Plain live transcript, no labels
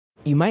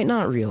You might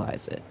not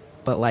realize it,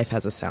 but life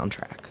has a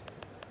soundtrack.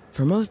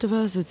 For most of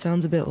us, it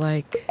sounds a bit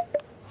like...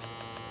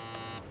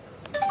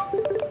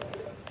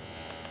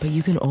 But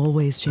you can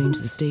always change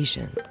the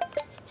station.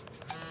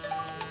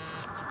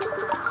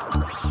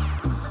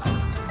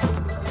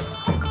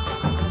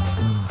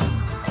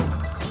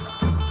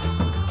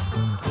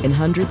 In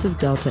hundreds of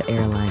Delta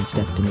Airlines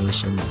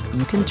destinations,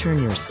 you can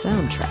turn your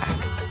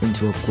soundtrack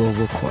into a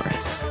global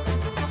chorus.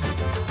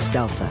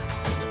 Delta.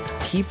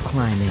 Keep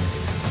climbing.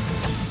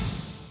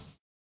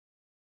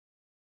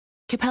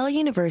 Capella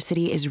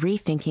University is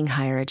rethinking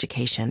higher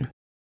education.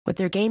 With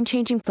their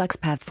game-changing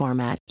FlexPath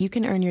format, you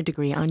can earn your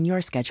degree on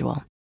your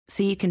schedule,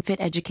 so you can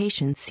fit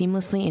education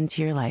seamlessly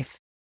into your life.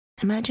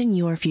 Imagine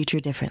your future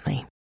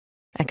differently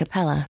at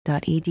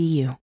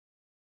capella.edu.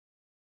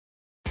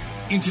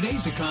 In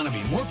today's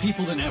economy, more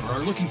people than ever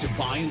are looking to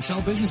buy and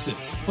sell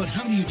businesses. But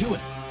how do you do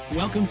it?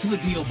 Welcome to the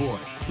Deal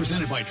Board,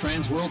 presented by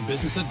Transworld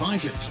Business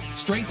Advisors.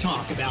 Straight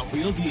talk about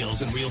real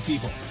deals and real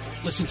people.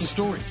 Listen to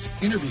stories,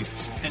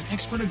 interviews, and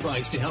expert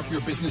advice to help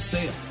your business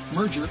sale,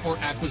 merger, or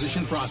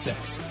acquisition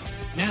process.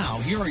 Now,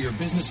 here are your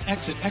business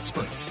exit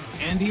experts,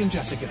 Andy and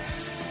Jessica.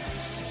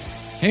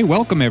 Hey,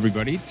 welcome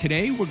everybody.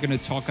 Today we're going to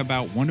talk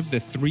about one of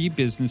the three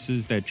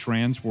businesses that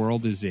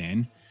Transworld is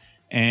in.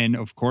 And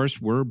of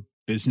course, we're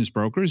business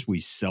brokers. We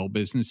sell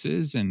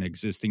businesses and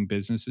existing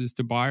businesses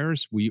to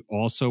buyers. We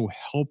also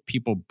help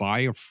people buy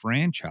a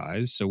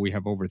franchise. So we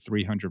have over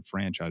 300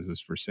 franchises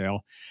for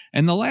sale.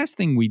 And the last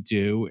thing we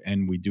do,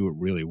 and we do it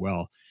really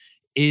well,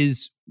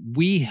 is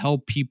we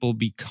help people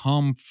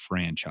become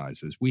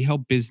franchises. We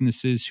help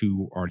businesses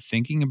who are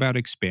thinking about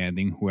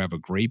expanding, who have a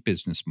great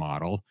business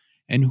model,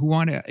 and who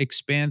want to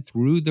expand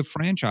through the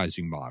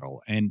franchising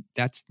model. And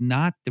that's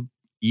not the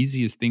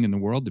easiest thing in the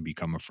world to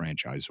become a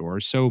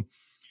franchisor. So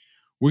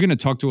we're going to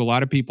talk to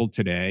a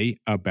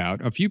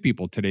few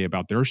people today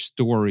about their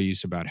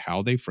stories about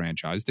how they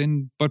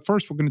franchised. But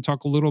first, we're going to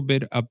talk a little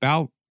bit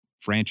about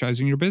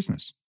franchising your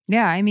business.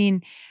 Yeah, I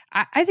mean,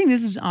 I think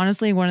this is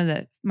honestly one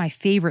of my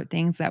favorite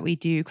things that we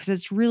do because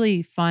it's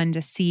really fun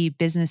to see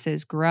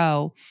businesses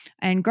grow.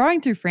 And growing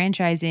through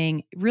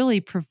franchising really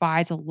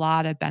provides a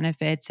lot of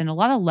benefits and a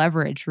lot of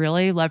leverage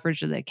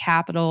of the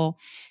capital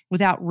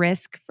without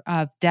risk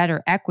of debt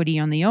or equity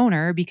on the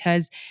owner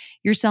because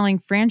you're selling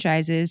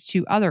franchises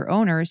to other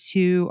owners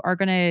who are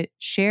going to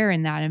share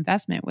in that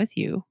investment with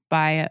you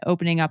by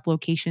opening up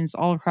locations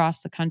all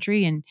across the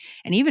country and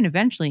even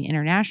eventually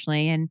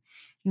internationally. And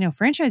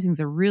franchising is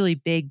a really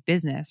big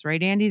business,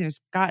 right, Andy?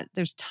 There's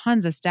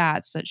tons of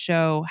stats that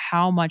show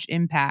how much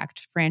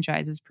impact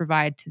franchises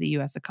provide to the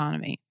U.S.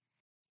 economy.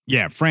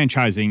 Yeah,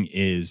 franchising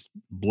is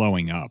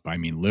blowing up. I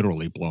mean,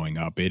 literally blowing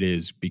up. It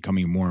is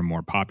becoming more and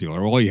more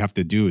popular. All you have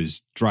to do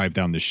is drive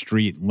down the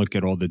street and look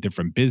at all the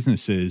different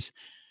businesses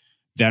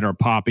that are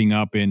popping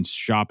up in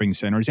shopping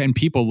centers. And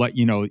people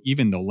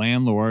even the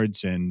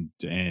landlords and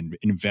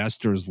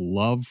investors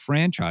love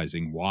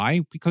franchising.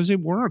 Why? Because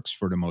it works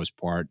for the most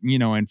part.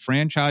 And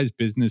franchise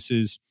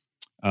businesses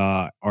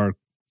are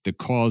the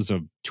cause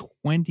of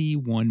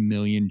 21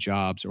 million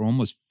jobs, or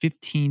almost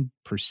 15%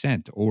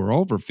 or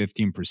over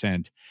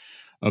 15%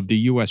 of the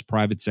U.S.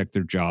 private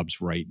sector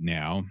jobs right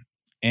now.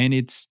 And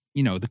it's,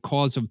 the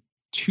cause of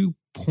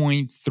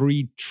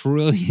 $2.3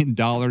 trillion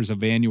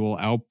of annual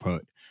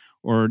output,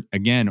 or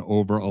again,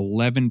 over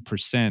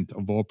 11%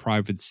 of all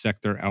private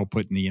sector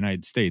output in the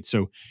United States.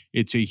 So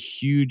it's a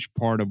huge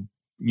part of,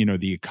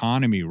 the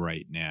economy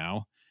right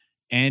now.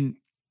 And,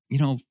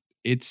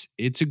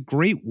 it's a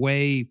great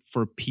way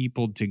for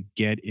people to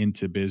get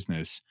into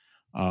business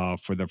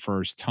for the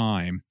first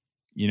time,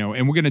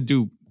 and we're going to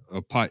do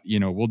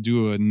we'll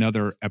do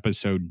another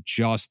episode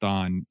just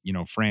on,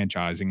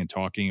 franchising and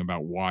talking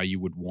about why you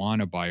would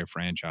want to buy a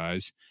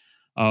franchise.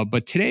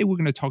 But today we're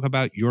going to talk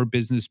about your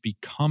business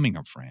becoming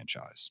a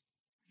franchise.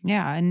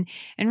 Yeah. And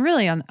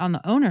really on the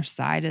owner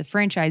side, the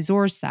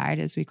franchisor side,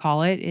 as we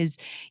call it, is,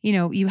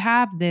 you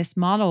have this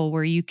model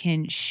where you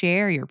can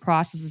share your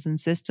processes and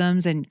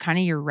systems and kind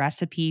of your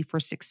recipe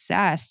for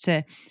success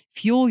to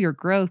fuel your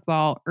growth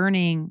while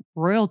earning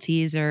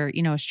royalties or,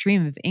 a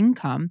stream of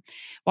income,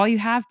 while you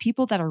have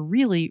people that are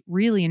really,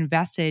 really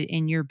invested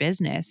in your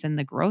business and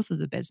the growth of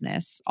the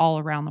business all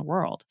around the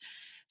world.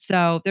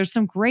 So there's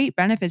some great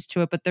benefits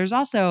to it, but there's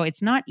also,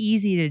 it's not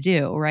easy to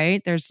do, right?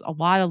 There's a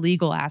lot of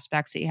legal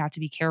aspects that you have to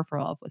be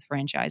careful of with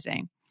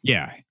franchising.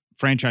 Yeah.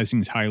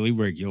 Franchising is highly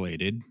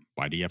regulated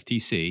by the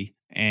FTC,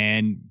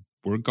 and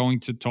we're going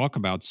to talk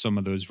about some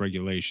of those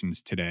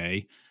regulations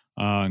today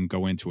and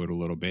go into it a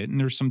little bit. And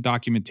there's some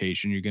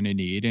documentation you're going to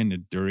need,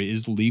 and there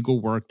is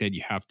legal work that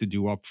you have to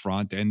do up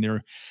front. And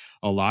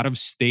a lot of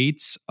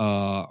states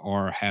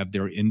have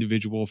their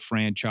individual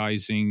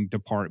franchising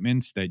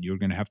departments that you're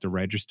going to have to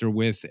register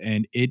with.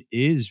 And it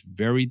is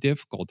very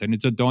difficult. And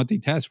it's a daunting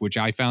test, which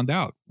I found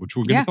out, which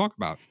we're going to talk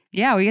about.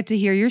 Yeah, we get to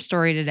hear your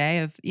story today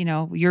of,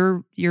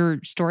 your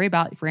story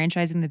about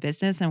franchising the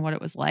business and what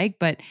it was like.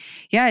 But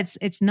yeah,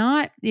 it's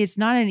not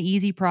an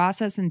easy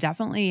process, and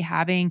definitely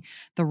having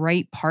the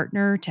right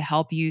partner to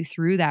help you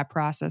through that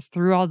process,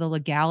 through all the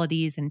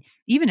legalities, and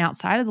even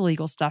outside of the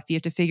legal stuff, you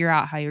have to figure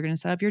out how you're going to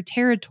set up your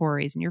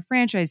territories and your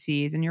franchise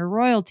fees and your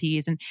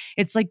royalties. And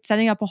it's like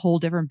setting up a whole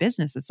different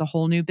business. It's a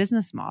whole new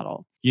business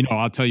model.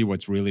 I'll tell you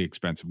what's really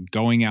expensive.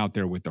 Going out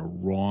there with the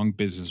wrong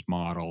business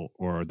model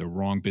or the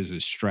wrong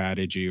business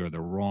strategy or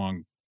the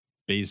wrong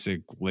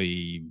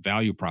basically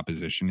value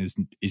proposition is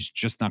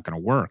just not going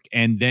to work.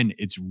 And then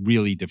it's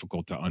really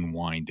difficult to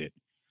unwind it.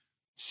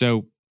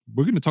 So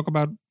we're going to talk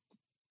about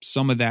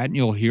some of that, and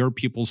you'll hear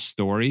people's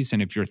stories.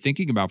 And if you're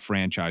thinking about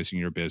franchising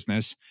your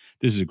business,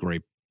 this is a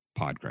great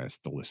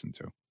podcast to listen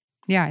to.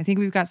 Yeah, I think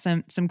we've got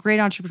some great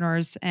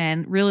entrepreneurs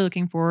and really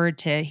looking forward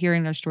to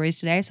hearing their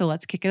stories today. So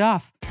let's kick it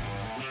off.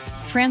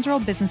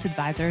 Transworld Business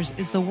Advisors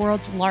is the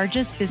world's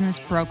largest business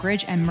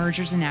brokerage and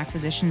mergers and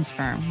acquisitions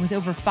firm with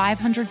over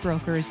 500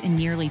 brokers in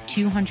nearly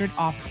 200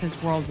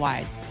 offices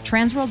worldwide.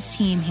 Transworld's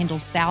team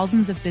handles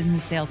thousands of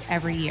business sales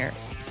every year.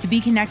 To be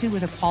connected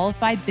with a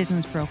qualified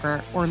business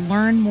broker or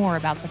learn more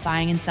about the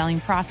buying and selling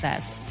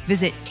process,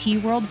 visit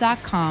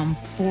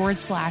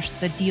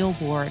tworld.com/the deal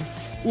board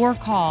or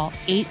call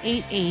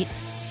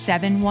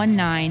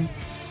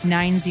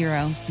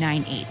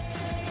 888-719-9098.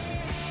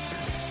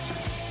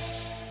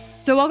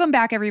 So welcome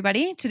back,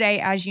 everybody.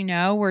 Today, as you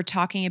know, we're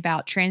talking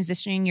about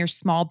transitioning your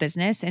small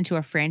business into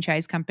a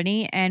franchise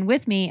company. And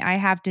with me, I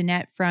have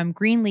Danette from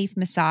Greenleaf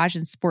Massage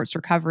and Sports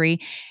Recovery.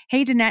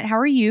 Hey, Danette, how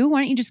are you?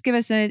 Why don't you just give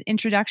us an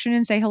introduction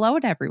and say hello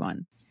to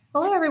everyone?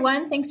 Hello,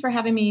 everyone. Thanks for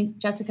having me,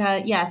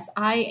 Jessica. Yes,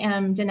 I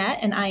am Danette,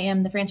 and I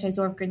am the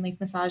franchisor of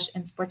Greenleaf Massage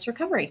and Sports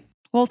Recovery.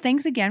 Well,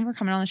 thanks again for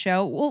coming on the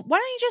show. Well, why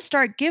don't you just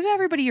give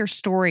everybody your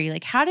story?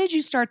 Like, how did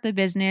you start the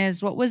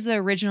business? What was the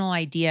original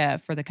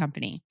idea for the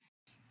company?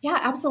 Yeah,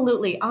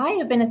 absolutely. I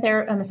have been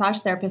a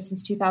massage therapist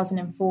since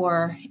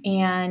 2004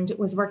 and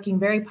was working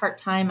very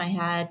part-time. I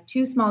had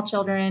 2 small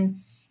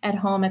children at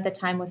home at the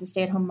time, was a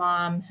stay-at-home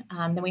mom.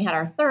 Then we had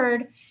our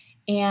third,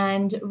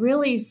 and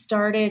really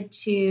started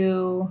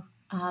to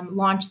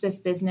launch this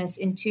business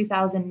in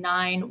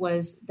 2009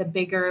 was the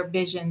bigger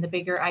vision, the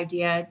bigger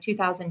idea.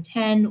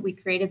 2010, we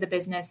created the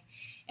business.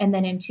 And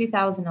then in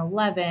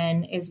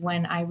 2011 is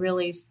when I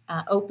really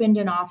opened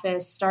an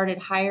office, started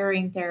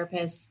hiring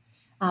therapists.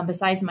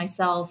 Besides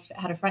myself,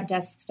 had a front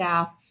desk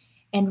staff,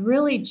 and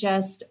really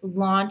just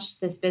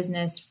launched this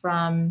business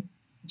from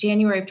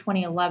January of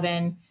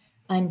 2011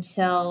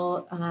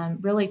 until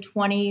really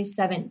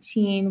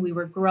 2017. We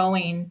were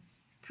growing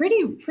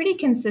pretty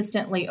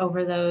consistently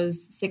over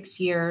those 6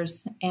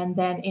 years. And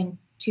then in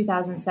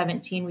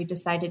 2017, we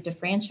decided to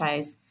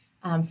franchise.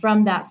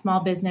 From that small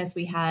business,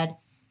 we had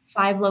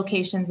 5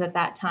 locations at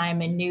that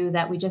time and knew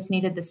that we just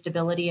needed the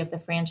stability of the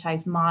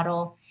franchise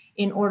model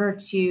in order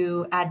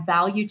to add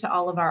value to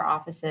all of our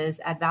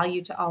offices, add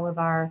value to all of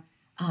our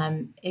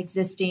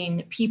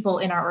existing people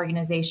in our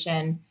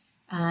organization.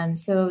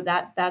 So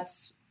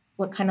that's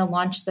what kind of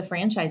launched the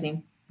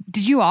franchising.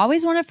 Did you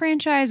always want to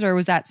franchise, or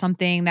was that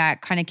something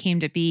that kind of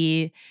came to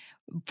be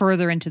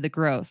further into the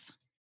growth?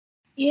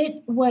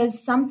 It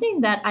was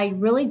something that I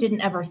really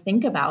didn't ever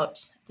think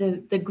about.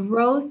 The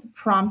growth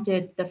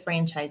prompted the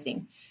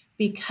franchising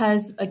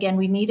because, again,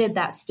 we needed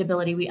that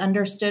stability. We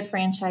understood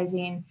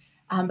franchising.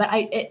 But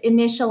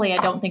initially, I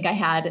don't think I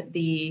had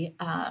the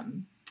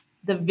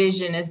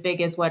vision as big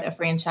as what a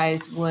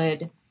franchise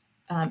would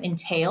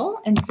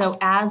entail. And so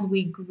as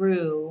we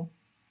grew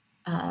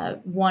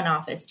 1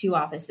 office, 2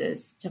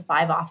 offices to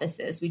 5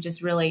 offices, we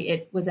just really,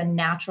 it was a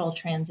natural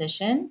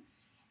transition.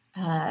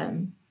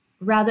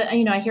 Rather,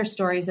 I hear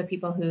stories of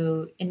people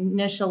who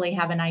initially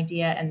have an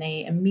idea and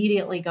they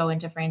immediately go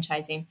into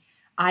franchising.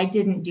 I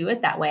didn't do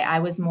it that way. I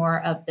was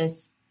more of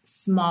this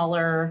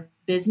smaller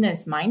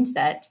business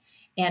mindset.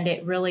 And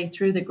it really,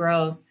 through the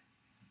growth,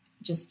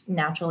 just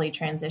naturally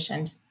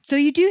transitioned. So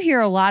you do hear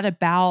a lot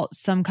about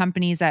some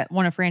companies that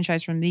want to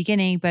franchise from the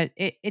beginning, but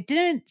it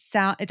doesn't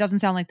sound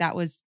like that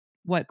was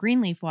what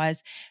Greenleaf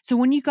was. So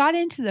when you got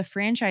into the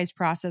franchise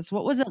process,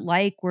 what was it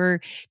like?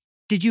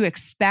 Did you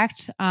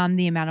expect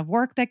the amount of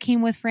work that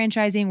came with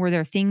franchising? Were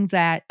there things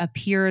that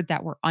appeared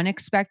that were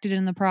unexpected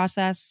in the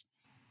process?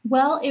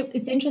 Well,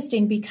 it's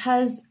interesting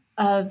because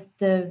of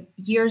the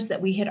years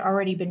that we had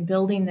already been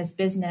building this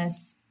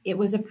business. It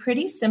was a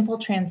pretty simple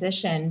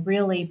transition,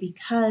 really,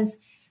 because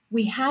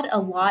we had a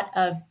lot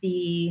of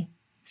the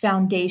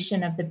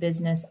foundation of the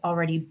business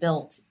already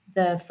built.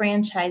 The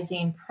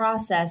franchising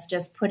process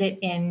just put it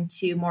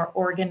into more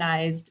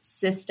organized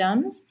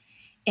systems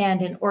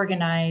and an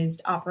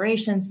organized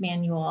operations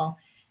manual,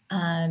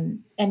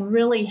 and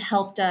really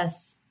helped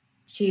us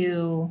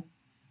to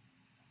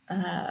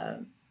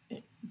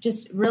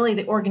just really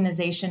the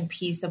organization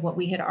piece of what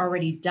we had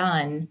already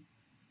done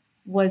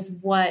was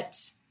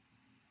what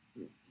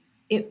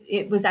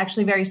it was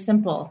actually very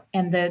simple.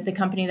 And the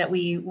company that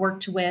we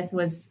worked with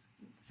was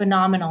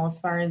phenomenal as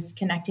far as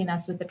connecting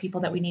us with the people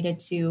that we needed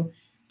to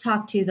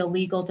talk to. The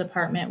legal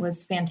department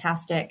was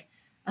fantastic.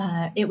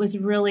 It was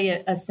really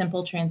a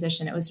simple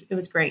transition. It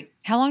was great.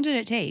 How long did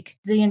it take?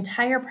 The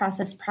entire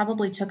process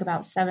probably took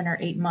about 7 or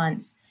 8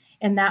 months,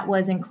 and that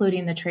was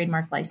including the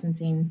trademark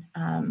licensing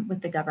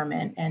with the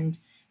government. And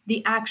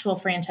the actual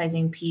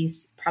franchising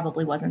piece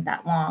probably wasn't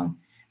that long,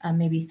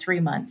 maybe 3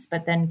 months.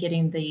 But then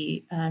getting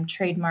the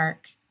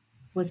trademark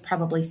was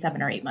probably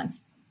 7 or 8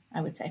 months,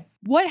 I would say.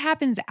 What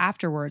happens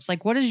afterwards?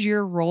 Like, what is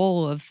your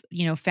role of,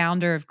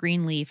 founder of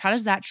Greenleaf? How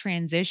does that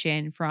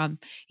transition from,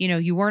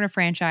 you weren't a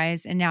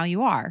franchise and now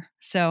you are?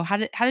 So how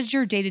did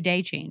your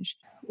day-to-day change?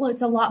 Well,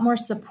 it's a lot more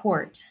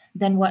support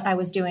than what I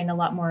was doing, a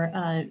lot more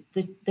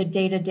the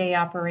day-to-day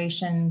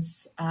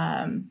operations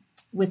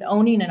with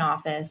owning an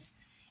office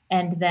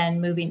and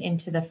then moving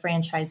into the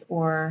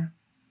franchisor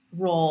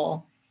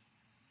role.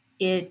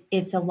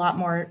 It's a lot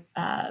more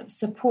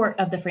support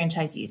of the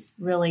franchisees,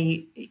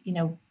 really,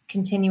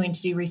 continuing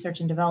to do research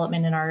and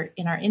development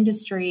in our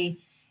industry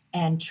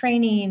and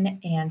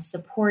training and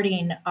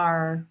supporting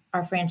our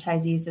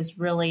franchisees is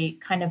really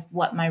kind of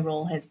what my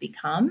role has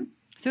become.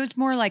 So it's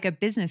more like a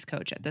business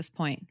coach at this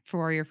point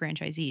for your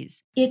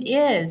franchisees. It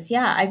is.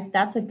 Yeah.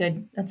 That's a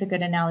good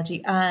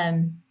analogy.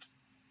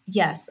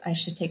 Yes, I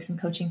should take some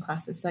coaching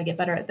classes so I get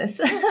better at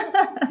this.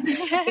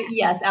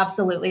 Yes,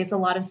 absolutely. It's a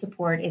lot of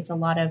support. It's a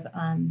lot of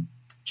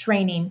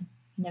training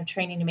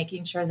and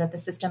making sure that the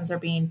systems are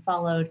being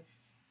followed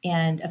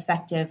and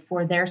effective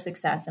for their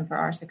success and for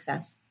our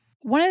success.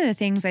 One of the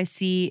things I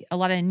see a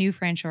lot of new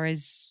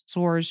franchisors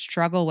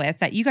struggle with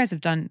that you guys have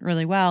done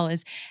really well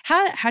is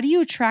how do you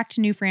attract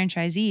new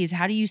franchisees?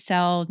 How do you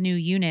sell new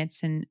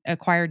units and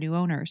acquire new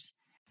owners?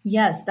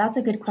 Yes, that's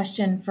a good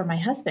question for my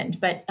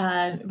husband. But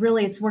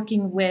really, it's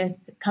working with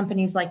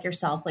companies like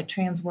yourself, like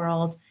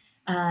Transworld,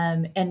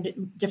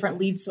 and different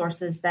lead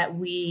sources that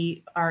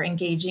we are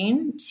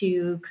engaging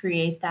to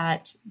create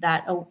that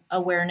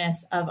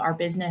awareness of our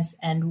business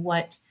and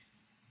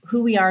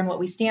who we are and what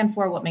we stand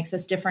for, what makes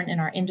us different in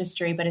our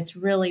industry. But it's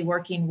really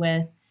working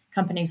with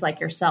companies like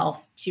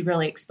yourself to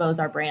really expose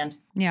our brand.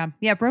 Yeah.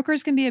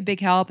 Brokers can be a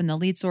big help, and the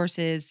lead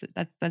sources.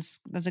 That's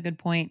a good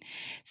point.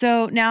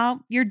 So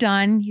now you're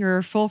done. You're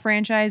a full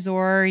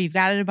franchisor. You've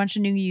added a bunch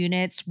of new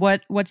units.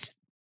 What's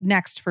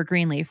next for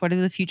Greenleaf? What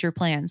are the future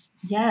plans?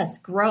 Yes,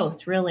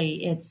 growth.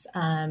 Really, it's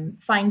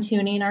fine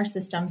tuning our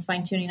systems,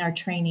 fine tuning our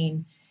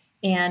training,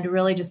 and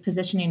really just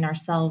positioning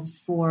ourselves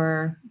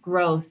for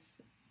growth.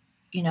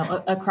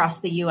 Across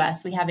the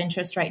U.S. We have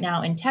interest right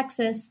now in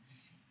Texas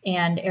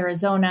and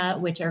Arizona,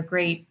 which are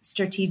great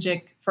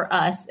strategic for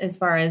us as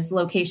far as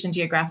location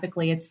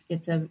geographically. It's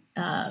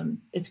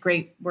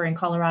great. We're in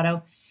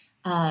Colorado.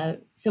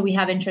 So we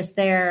have interest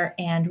there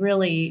and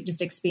really just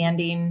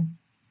expanding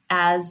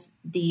as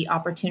the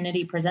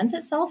opportunity presents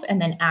itself and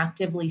then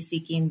actively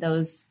seeking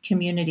those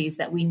communities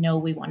that we know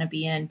we want to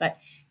be in, but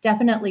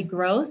definitely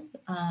growth.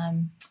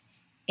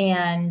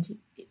 And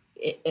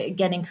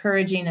again,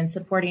 encouraging and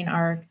supporting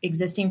our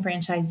existing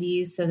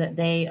franchisees so that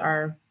they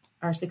are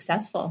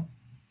successful.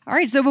 All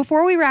right. So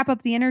before we wrap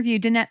up the interview,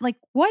 Danette,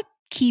 what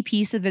key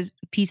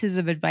pieces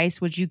of advice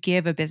would you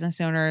give a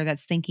business owner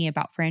that's thinking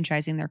about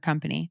franchising their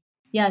company?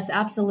 Yes,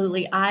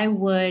 absolutely. I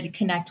would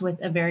connect with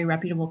a very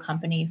reputable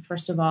company,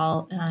 first of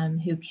all,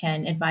 who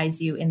can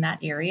advise you in that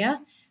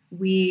area.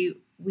 We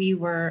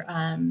were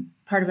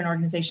part of an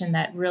organization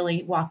that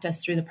really walked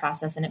us through the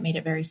process, and it made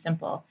it very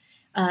simple.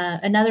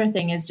 Another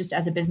thing is just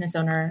as a business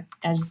owner,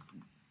 as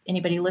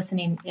anybody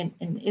listening and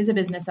is a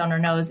business owner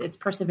knows, it's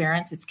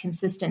perseverance, it's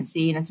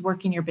consistency, and it's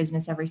working your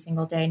business every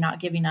single day, not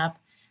giving up.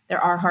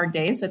 There are hard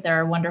days, but there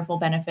are wonderful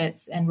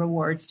benefits and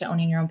rewards to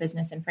owning your own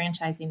business and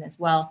franchising as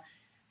well.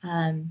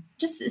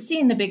 Just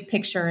seeing the big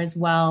picture as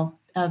well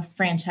of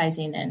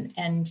franchising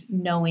and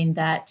knowing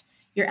that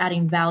you're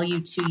adding value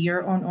to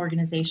your own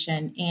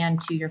organization and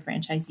to your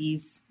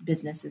franchisees'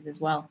 businesses as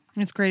well.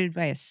 That's great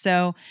advice.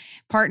 So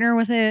partner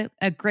with a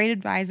great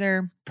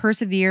advisor,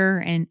 persevere,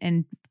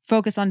 and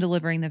focus on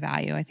delivering the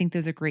value. I think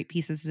those are great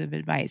pieces of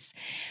advice.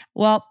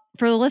 Well,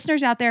 for the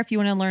listeners out there, if you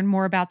want to learn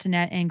more about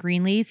Danette and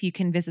Greenleaf, you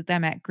can visit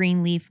them at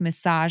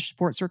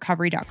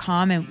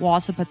greenleafmassagesportsrecovery.com, and we'll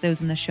also put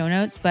those in the show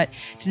notes. But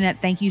Danette,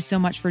 thank you so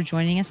much for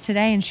joining us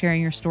today and sharing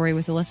your story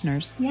with the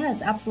listeners.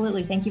 Yes,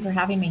 absolutely. Thank you for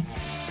having me.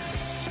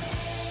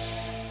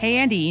 Hey,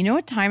 Andy, you know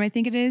what time I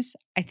think it is?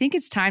 I think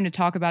it's time to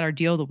talk about our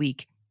deal of the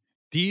week.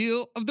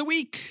 Deal of the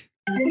week.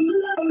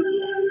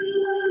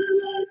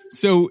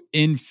 So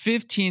in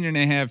 15 and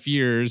a half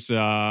years,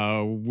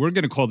 we're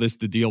going to call this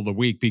the deal of the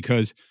week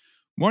because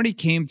Marty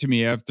came to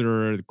me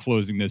after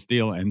closing this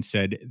deal and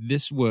said,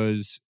 this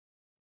was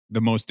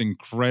the most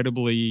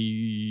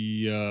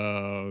incredibly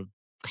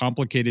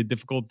complicated,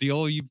 difficult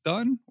deal you've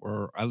done,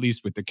 or at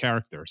least with the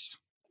characters.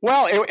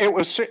 Well, it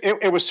was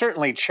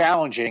certainly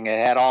challenging. It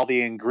had all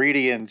the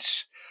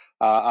ingredients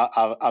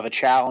of a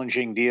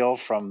challenging deal,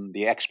 from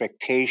the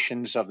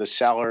expectations of the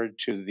seller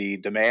to the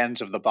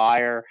demands of the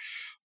buyer.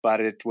 But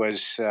it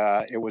was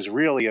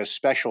really a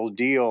special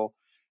deal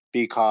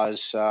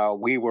because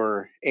we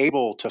were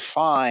able to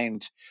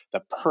find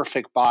the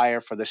perfect buyer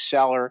for the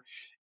seller,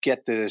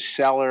 get the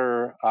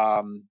seller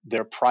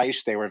their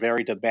price. They were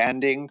very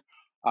demanding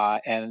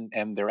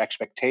and their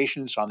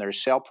expectations on their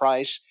sale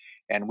price.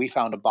 And we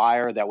found a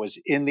buyer that was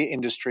in the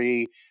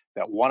industry,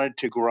 that wanted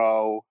to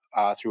grow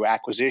through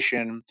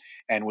acquisition,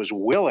 and was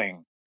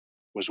willing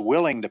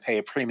to pay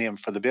a premium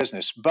for the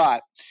business.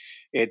 But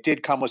it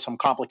did come with some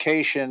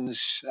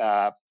complications,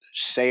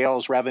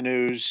 sales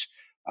revenues,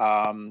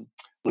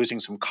 losing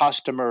some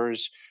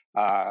customers,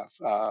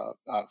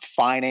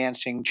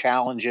 financing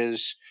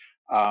challenges,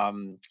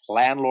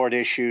 landlord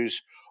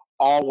issues,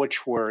 all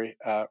which were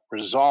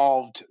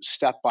resolved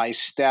step by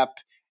step.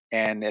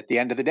 And at the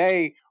end of the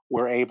day,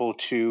 we're able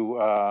to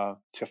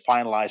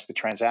finalize the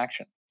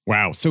transaction.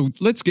 Wow. So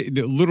let's get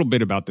a little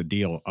bit about the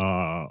deal.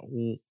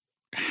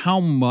 How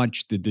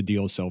much did the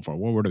deal sell for?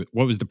 What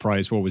was the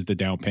price? What was the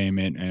down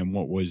payment? And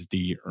what was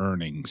the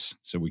earnings?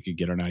 So we could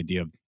get an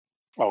idea.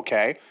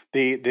 Okay.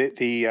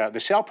 The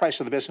sale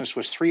price of the business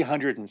was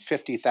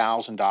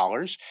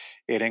 $350,000.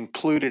 It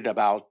included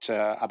about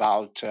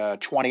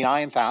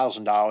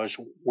 $29,000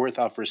 worth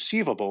of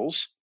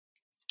receivables.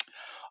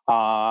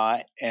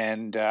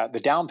 And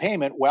the down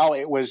payment, well,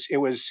 it was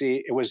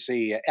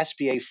the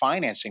SBA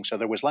financing, so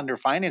there was lender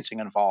financing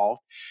involved,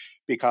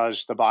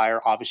 because the buyer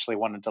obviously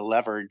wanted to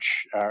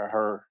leverage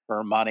her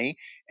money,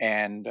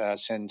 and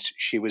since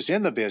she was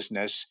in the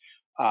business,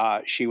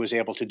 she was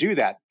able to do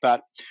that.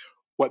 But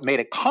what made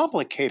it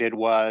complicated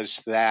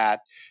was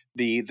that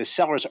the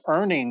seller's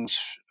earnings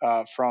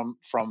from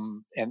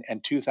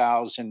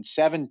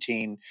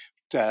 2017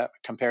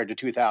 compared to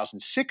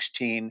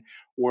 2016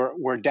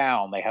 were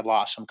down. They had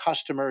lost some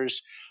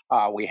customers.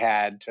 We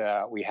had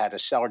a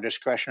seller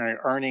discretionary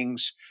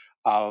earnings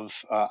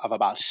of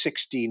about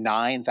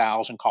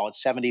 $69,000, call it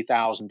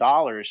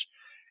 $70,000,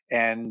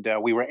 and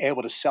we were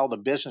able to sell the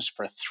business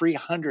for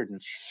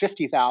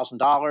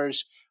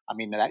 $350,000. I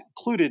mean, that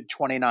included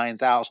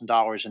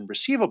 $29,000 in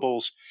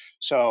receivables.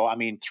 So, I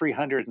mean,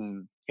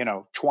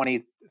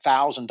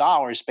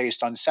 $320,000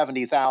 based on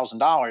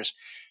 $70,000.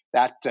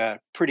 That's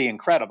pretty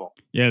incredible.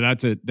 Yeah,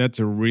 that's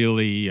a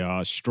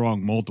really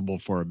strong multiple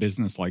for a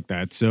business like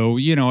that. So,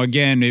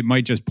 again, it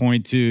might just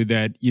point to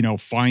that,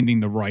 finding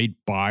the right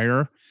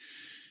buyer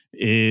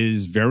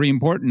is very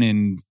important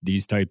in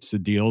these types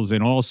of deals.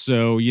 And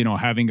also,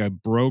 having a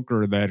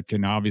broker that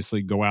can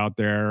obviously go out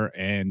there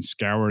and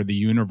scour the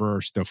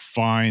universe to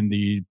find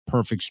the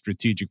perfect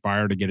strategic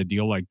buyer to get a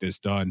deal like this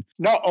done.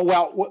 No,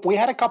 well, we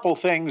had a couple of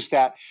things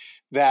that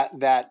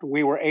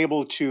we were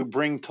able to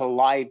bring to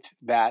light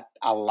that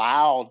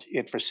allowed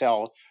it for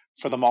sale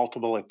for the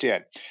multiple it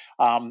did.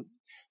 The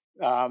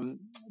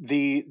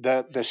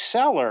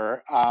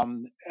seller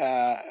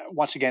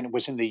once again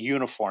was in the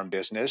uniform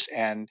business,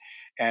 and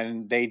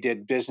they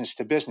did business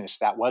to business.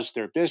 That was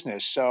their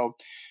business. So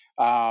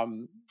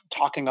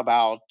talking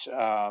about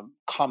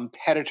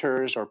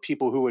competitors or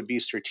people who would be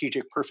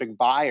strategic perfect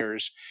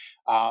buyers,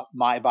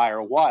 my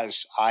buyer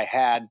was. I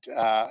had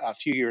a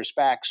few years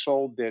back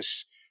sold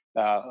this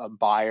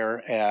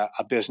buyer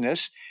a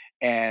business.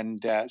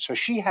 And so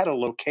she had a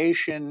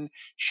location,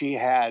 she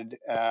had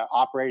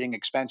operating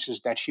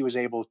expenses that she was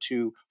able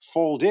to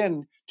fold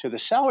in to the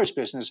seller's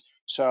business,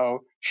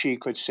 so she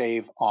could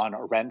save on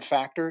a rent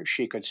factor.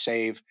 She could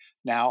save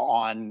now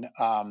on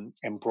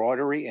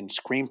embroidery and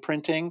screen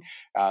printing.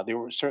 There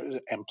were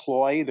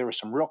there were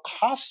some real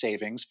cost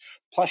savings.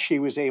 Plus, she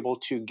was able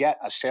to get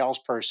a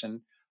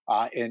salesperson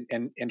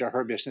into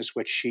her business,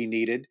 which she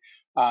needed.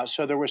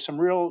 So there were some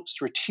real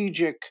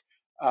strategic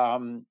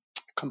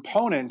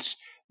components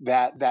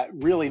that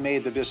really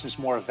made the business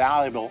more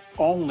valuable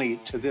only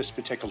to this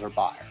particular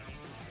buyer.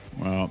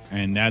 Well,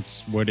 and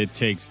that's what it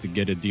takes to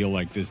get a deal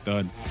like this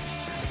done.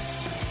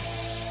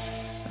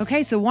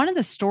 Okay, so one of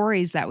the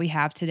stories that we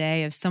have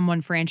today of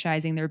someone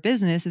franchising their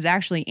business is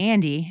actually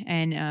Andy.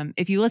 And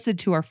if you listened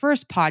to our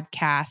first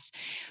podcast,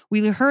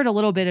 we heard a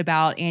little bit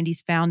about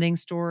Andy's founding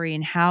story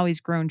and how he's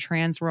grown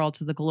Transworld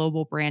to the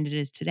global brand it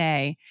is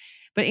today.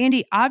 But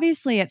Andy,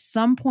 obviously at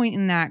some point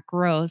in that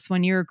growth,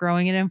 when you were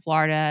growing it in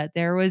Florida,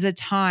 there was a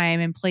time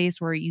and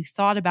place where you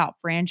thought about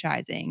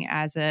franchising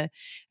as a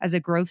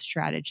growth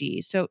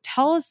strategy. So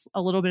tell us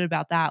a little bit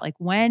about that. Like,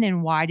 when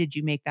and why did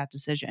you make that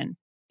decision?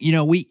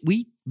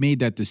 We made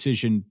that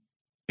decision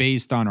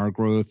based on our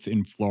growth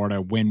in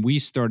Florida when we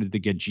started to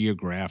get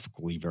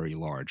geographically very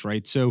large,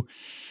 right? So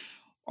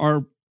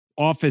our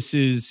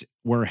offices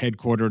were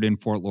headquartered in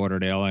Fort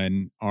Lauderdale,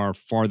 and our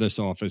farthest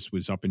office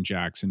was up in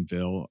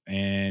Jacksonville.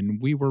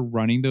 And we were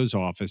running those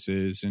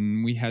offices,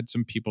 and we had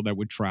some people that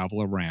would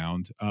travel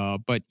around.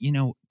 But,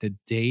 the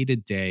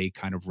day-to-day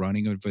kind of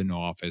running of an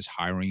office,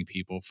 hiring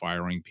people,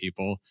 firing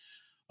people,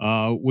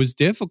 was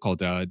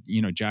difficult.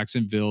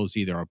 Jacksonville's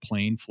either a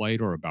plane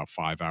flight or about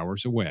 5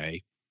 hours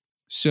away.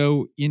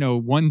 So,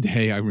 one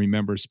day I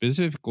remember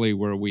specifically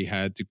where we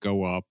had to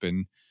go up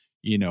and,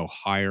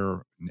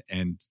 hire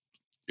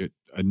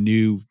a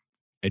new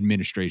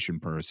administration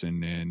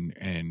person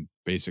and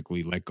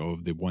basically let go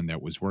of the one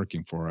that was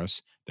working for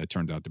us that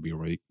turned out to be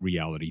a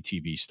reality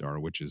TV star,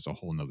 which is a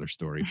whole nother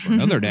story for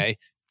another day.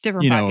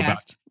 Different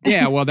podcast.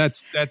 Well,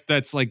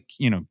 that's like,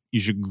 you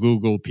should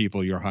Google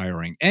people you're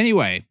hiring.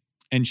 Anyway,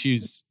 and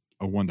she's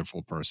a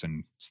wonderful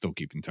person. Still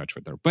keep in touch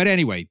with her. But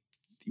anyway,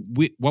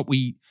 we were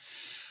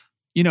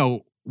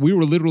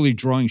literally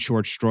drawing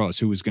short straws.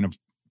 Who was going to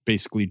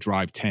basically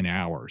drive 10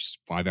 hours,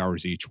 5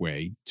 hours each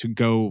way to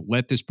go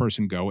let this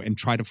person go and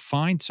try to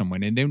find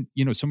someone. And then,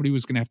 somebody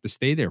was going to have to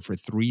stay there for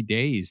 3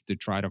 days to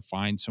try to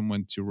find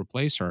someone to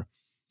replace her.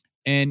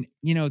 And,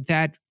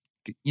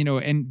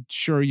 and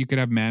sure, you could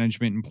have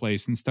management in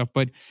place and stuff,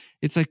 but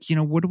it's like,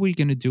 what are we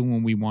going to do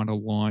when we want to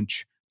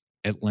launch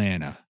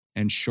Atlanta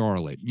and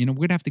Charlotte? We're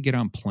going to have to get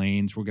on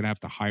planes. We're going to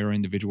have to hire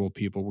individual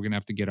people. We're going to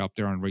have to get up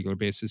there on a regular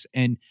basis.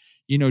 And,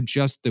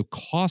 just the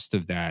cost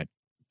of that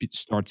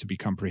starts to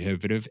become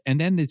prohibitive. And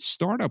then the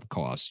startup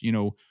costs,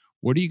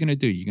 what are you going to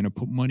do? You're going to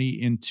put money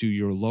into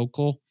your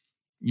local,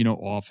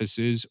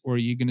 offices, or are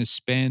you going to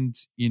spend,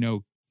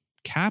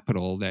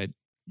 capital that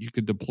you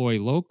could deploy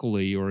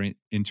locally or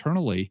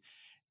internally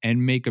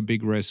and make a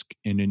big risk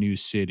in a new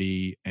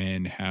city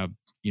and have,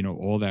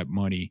 all that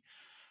money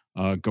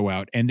go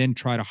out and then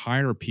try to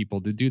hire people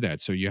to do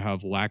that. So you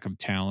have lack of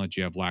talent,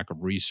 you have lack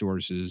of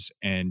resources,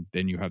 and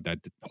then you have that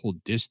whole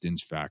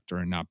distance factor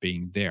and not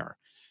being there.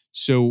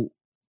 So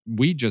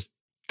we just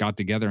got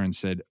together and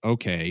said,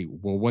 okay,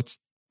 well,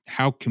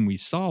 how can we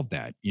solve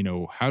that?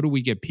 How do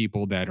we get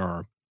people that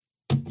are,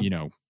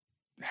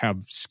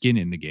 have skin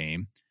in the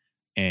game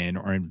and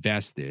are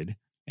invested?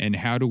 And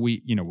how do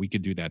we, we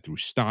could do that through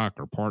stock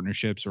or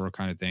partnerships or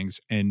kind of things.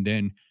 And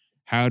then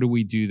how do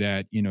we do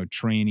that,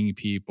 training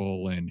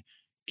people and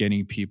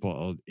getting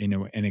people,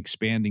 and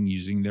expanding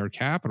using their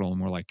capital?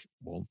 And we're like,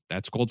 well,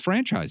 that's called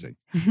franchising.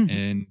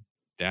 And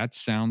that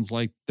sounds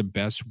like the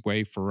best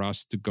way for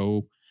us to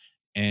go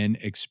and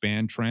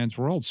expand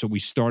Transworld. So we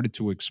started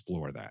to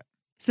explore that.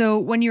 So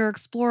when you're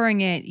exploring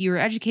it, you're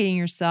educating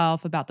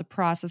yourself about the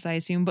process, I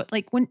assume. But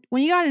like when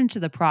you got into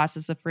the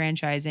process of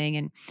franchising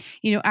and,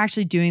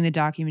 actually doing the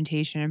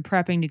documentation and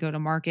prepping to go to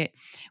market,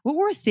 what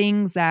were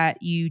things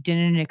that you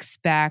didn't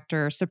expect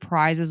or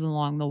surprises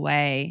along the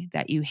way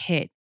that you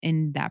hit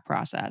in that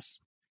process?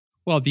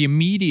 Well, the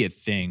immediate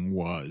thing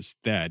was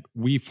that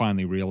we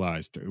finally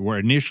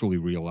initially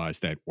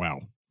realized that,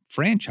 wow,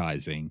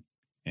 franchising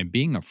and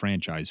being a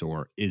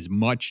franchisor is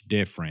much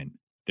different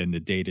than the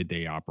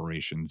day-to-day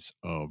operations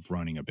of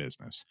running a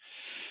business.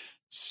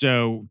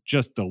 So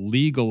just the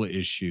legal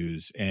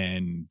issues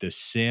and the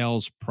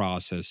sales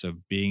process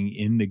of being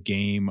in the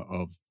game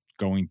of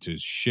going to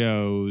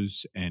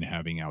shows and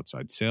having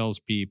outside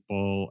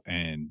salespeople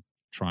and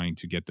trying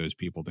to get those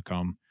people to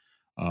come,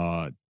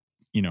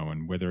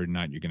 and whether or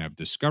not you're going to have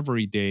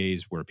discovery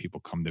days where people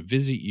come to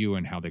visit you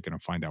and how they're going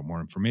to find out more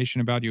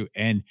information about you.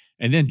 And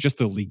then just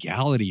the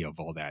legality of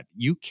all that.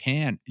 You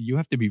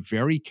have to be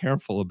very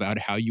careful about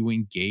how you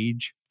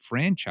engage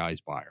franchise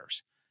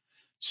buyers.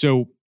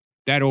 So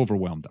that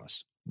overwhelmed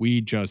us.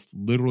 We just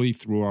literally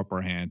threw up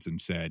our hands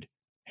and said,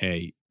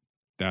 hey,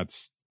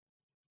 that's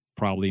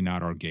probably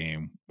not our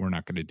game. We're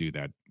not going to do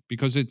that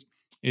because it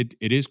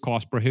is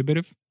cost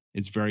prohibitive.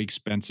 It's very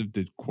expensive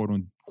to quote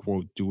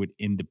unquote do it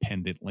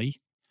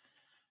independently.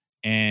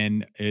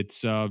 And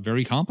it's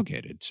very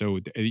complicated. So,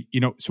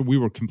 so we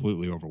were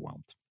completely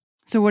overwhelmed.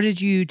 So what did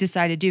you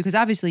decide to do? Because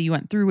obviously you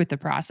went through with the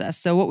process.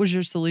 So what was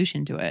your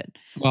solution to it?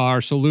 Well,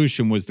 our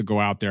solution was to go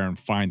out there and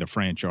find a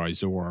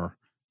franchisor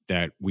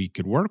that we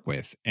could work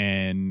with.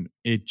 And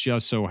it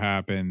just so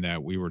happened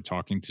that we were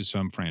talking to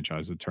some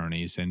franchise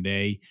attorneys and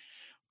they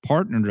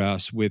partnered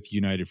us with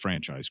United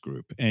Franchise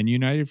Group. And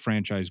United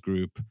Franchise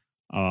Group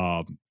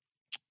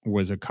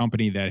was a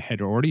company that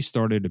had already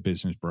started a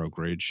business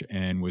brokerage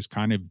and was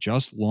kind of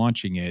just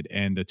launching it.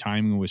 And the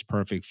timing was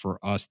perfect for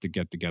us to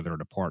get together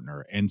to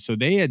partner. And so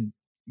they had,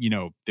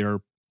 they're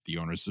the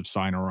owners of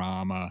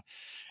Sinorama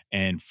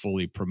and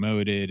Fully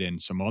Promoted and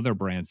some other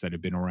brands that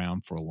have been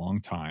around for a long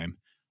time.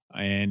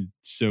 And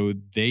so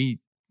they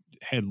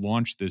had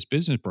launched this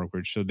business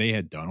brokerage. So they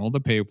had done all the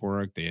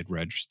paperwork. They had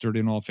registered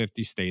in all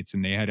 50 states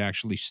and they had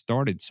actually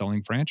started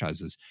selling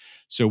franchises.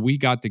 So we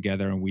got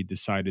together and we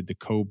decided to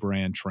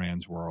co-brand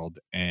Transworld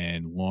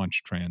and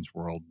launch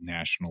Transworld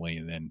nationally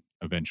and then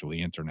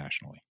eventually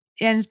internationally.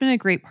 And it's been a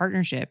great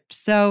partnership.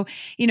 So,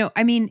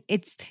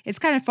 it's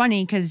kind of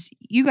funny because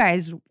you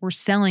guys were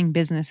selling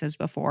businesses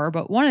before,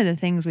 but one of the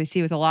things we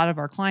see with a lot of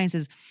our clients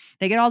is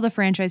they get all the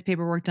franchise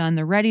paperwork done,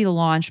 they're ready to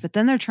launch, but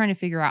then they're trying to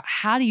figure out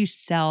how do you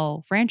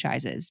sell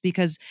franchises?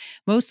 Because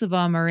most of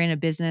them are in a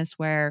business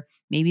where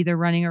maybe they're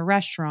running a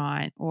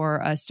restaurant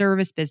or a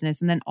service business,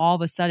 and then all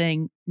of a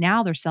sudden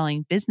now they're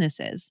selling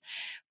businesses.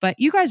 But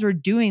you guys were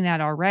doing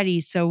that already.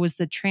 So was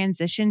the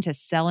transition to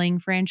selling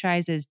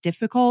franchises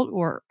difficult,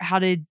 or how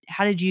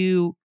did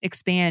you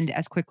expand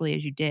as quickly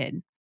as you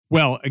did?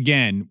 Well,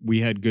 again,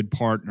 we had good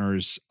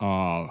partners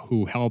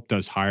who helped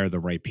us hire the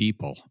right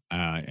people.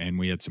 And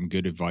we had some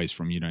good advice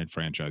from United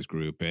Franchise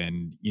Group.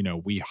 And,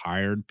 we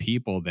hired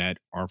people that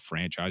are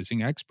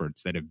franchising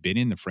experts that have been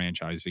in the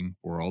franchising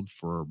world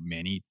for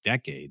many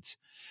decades.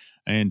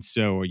 And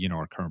so,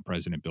 our current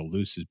president, Bill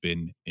Luce, has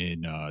been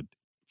in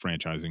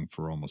franchising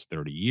for almost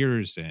 30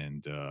 years.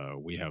 And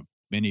we have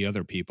many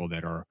other people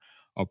that are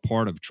a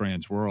part of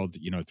Transworld,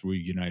 through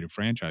United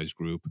Franchise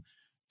Group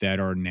that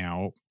are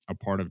now a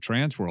part of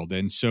Transworld.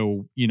 And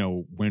so,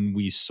 when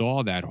we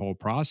saw that whole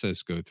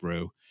process go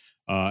through,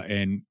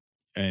 and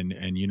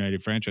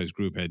United Franchise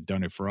Group had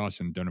done it for us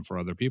and done it for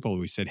other people,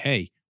 we said,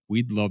 hey,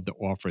 we'd love to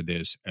offer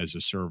this as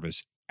a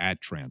service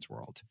at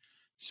Transworld.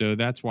 So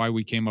that's why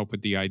we came up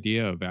with the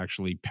idea of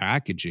actually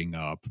packaging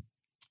up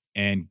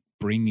and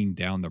bringing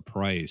down the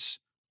price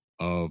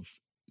of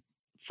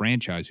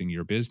franchising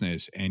your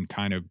business and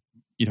kind of,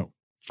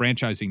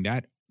 franchising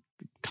that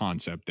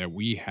concept that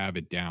we have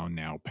it down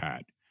now,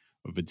 Pat,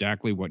 of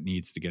exactly what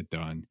needs to get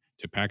done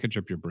to package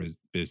up your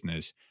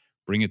business,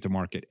 bring it to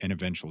market, and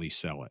eventually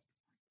sell it.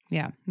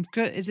 Yeah, it's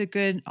good. It's a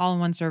good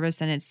all-in-one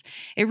service, and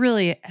it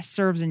really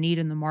serves a need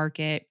in the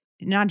market,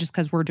 not just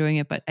because we're doing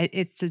it, but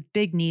it's a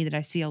big need that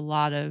I see a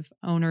lot of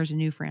owners and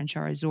new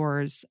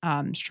franchisors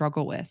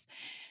struggle with.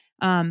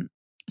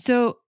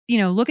 So,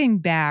 looking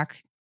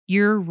back,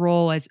 your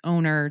role as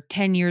owner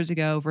 10 years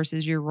ago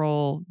versus your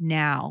role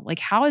now, like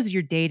how has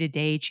your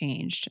day-to-day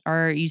changed?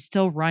 Are you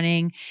still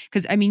running?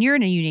 Because you're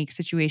in a unique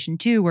situation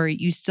too, where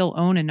you still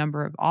own a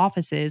number of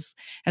offices,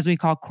 as we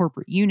call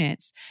corporate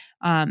units.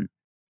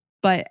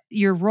 But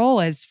your role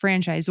as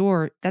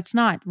franchisor, that's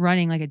not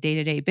running like a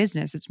day-to-day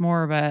business. It's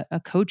more of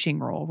a coaching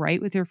role,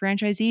 right? With your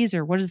franchisees,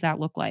 or what does that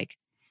look like?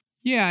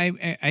 Yeah,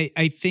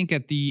 I think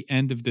at the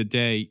end of the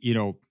day,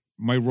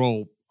 my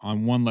role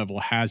on one level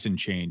hasn't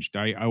changed.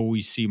 I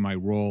always see my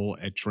role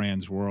at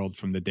Transworld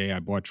from the day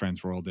I bought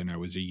Transworld and I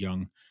was a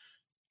young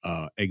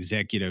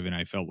executive, and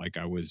I felt like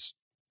I was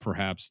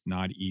perhaps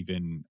not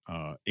even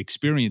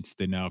experienced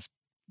enough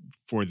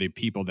for the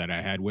people that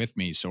I had with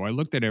me. So I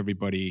looked at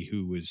everybody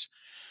who was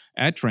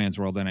at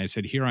Transworld and I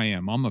said, here I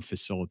am. I'm a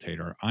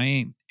facilitator.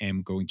 I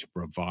am going to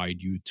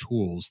provide you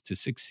tools to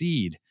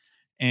succeed.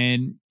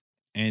 And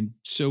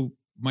so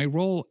my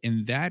role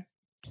in that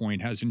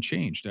point hasn't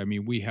changed.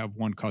 We have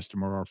one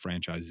customer, our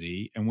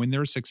franchisee, and when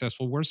they're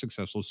successful, we're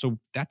successful. So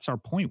that's our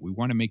point. We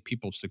want to make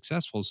people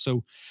successful.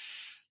 So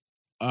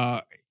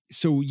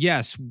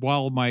yes,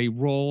 while my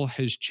role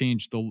has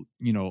changed a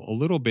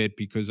little bit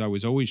because I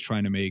was always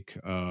trying to make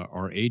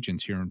our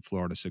agents here in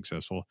Florida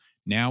successful.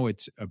 Now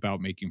it's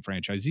about making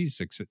franchisees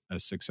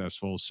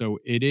successful. So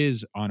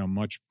it's on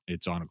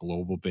a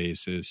global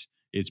basis.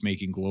 It's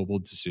making global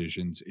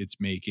decisions. It's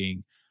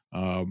making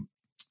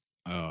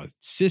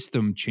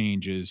system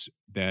changes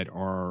that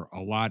are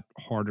a lot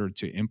harder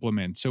to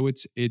implement. So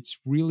it's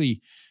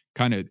really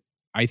kind of,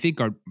 I think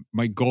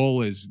my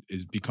goal is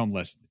become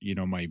less,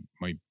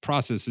 my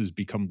processes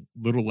become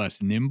a little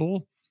less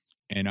nimble,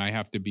 and I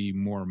have to be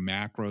more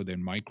macro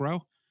than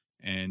micro.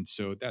 And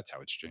so that's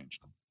how it's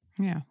changed.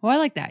 Yeah. Well, I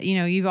like that.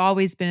 You've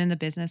always been in the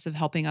business of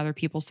helping other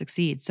people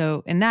succeed.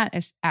 So in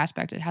that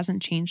aspect, it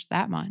hasn't changed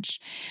that much.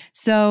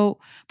 So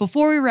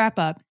before we wrap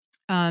up,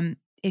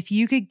 if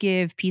you could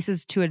give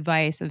pieces to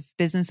advice of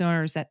business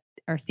owners that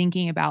are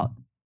thinking about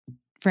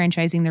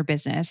franchising their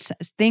business,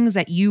 things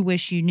that you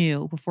wish you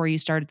knew before you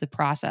started the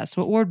process,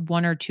 what would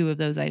one or two of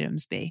those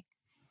items be?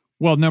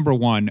 Well, number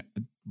one,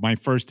 my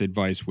first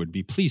advice would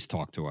be, please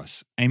talk to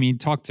us.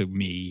 Talk to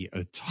me,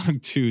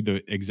 talk to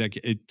the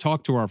executive,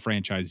 talk to our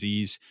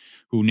franchisees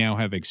who now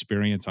have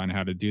experience on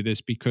how to do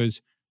this.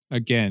 Because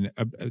again,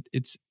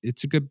 it's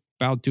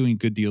about doing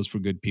good deals for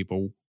good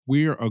people.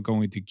 We are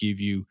going to give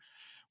you,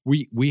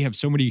 we have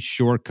so many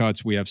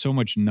shortcuts. We have so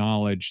much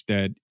knowledge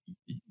that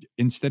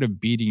instead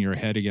of beating your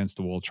head against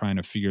the wall, trying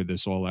to figure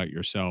this all out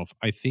yourself,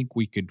 I think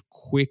we could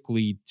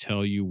quickly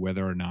tell you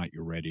whether or not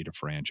you're ready to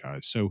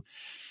franchise. So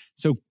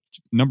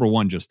number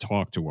one, just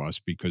talk to us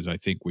because I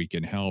think we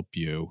can help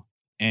you.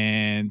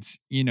 And,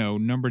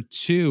 number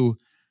two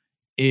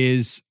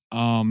is,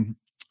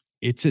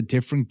 it's a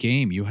different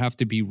game. You have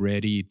to be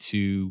ready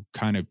to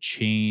kind of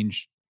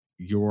change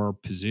your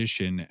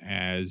position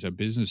as a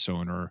business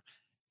owner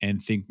and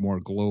think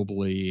more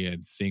globally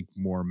and think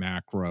more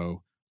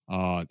macro.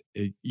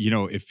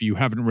 If you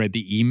haven't read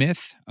The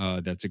E-Myth,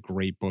 that's a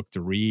great book to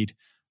read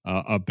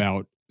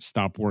about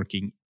stop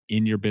working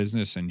in your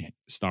business and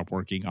stop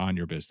working on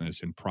your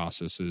business and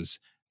processes.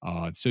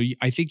 So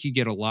I think you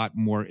get a lot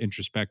more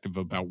introspective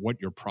about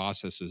what your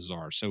processes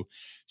are. So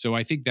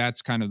I think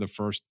that's kind of the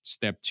first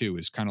step too,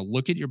 is kind of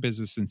look at your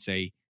business and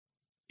say,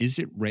 is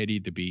it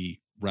ready to be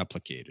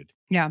replicated?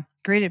 Yeah,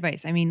 great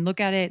advice. Look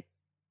at it,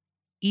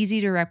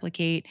 easy to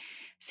replicate,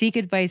 seek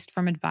advice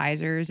from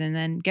advisors, and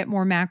then get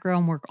more macro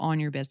and work on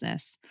your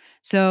business.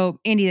 So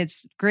Andy,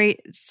 that's great.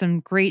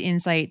 Some great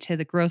insight to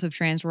the growth of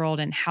Transworld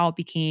and how it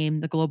became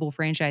the global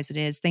franchise it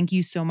is. Thank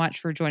you so much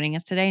for joining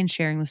us today and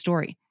sharing the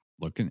story.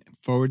 Looking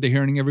forward to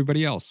hearing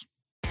everybody else.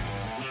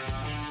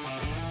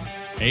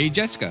 Hey,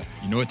 Jessica,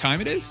 you know what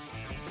time it is?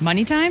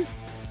 Money time?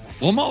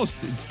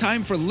 Almost. It's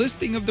time for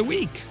Listing of the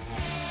Week.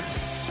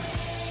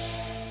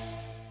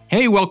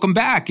 Hey, welcome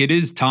back. It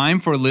is time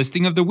for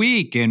Listing of the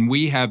Week, and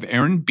we have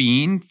Erin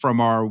Bean from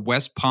our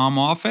West Palm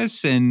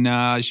office,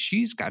 and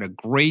she's got a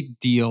great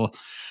deal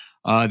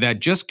that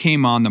just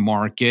came on the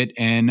market,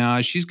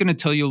 and she's going to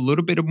tell you a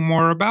little bit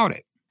more about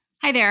it.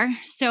 Hi there.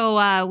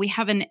 So we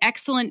have an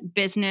excellent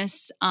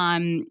business,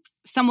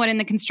 somewhat in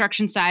the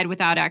construction side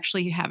without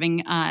actually having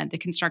the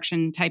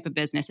construction type of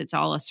business. It's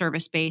all a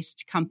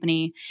service-based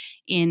company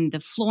in the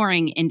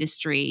flooring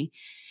industry.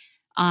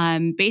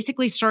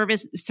 Basically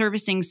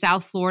servicing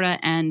South Florida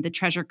and the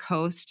Treasure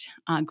Coast.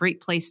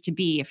 Great place to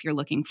be if you're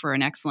looking for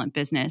an excellent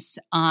business.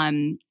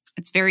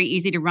 It's very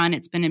easy to run.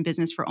 It's been in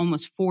business for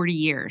almost 40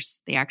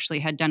 years. They actually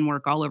had done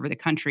work all over the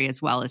country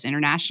as well as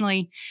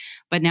internationally,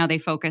 but now they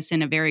focus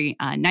in a very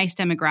nice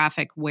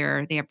demographic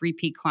where they have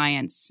repeat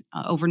clients.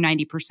 Over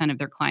 90% of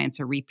their clients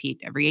are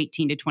repeat. Every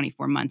 18 to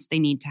 24 months, they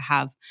need to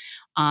have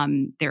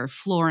their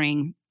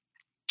flooring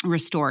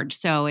restored.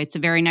 So it's a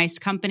very nice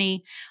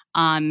company,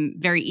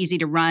 very easy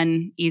to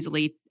run,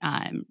 easily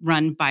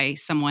run by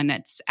someone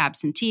that's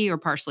absentee or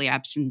partially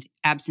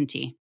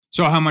absentee.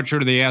 So how much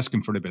are they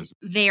asking for the business?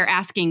 They are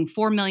asking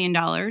 $4 million,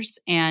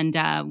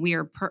 and we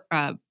are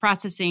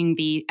processing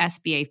the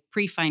SBA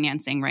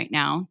pre-financing right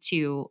now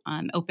to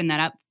open that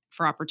up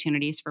for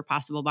opportunities for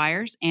possible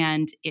buyers.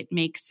 And it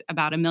makes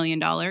about $1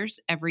 million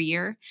every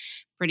year,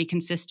 pretty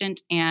consistent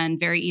and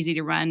very easy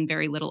to run,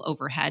 very little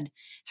overhead,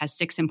 has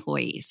 6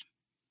 employees.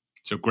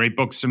 So great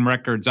books and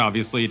records,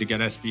 obviously, to get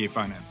SBA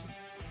financing.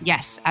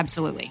 Yes,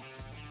 absolutely.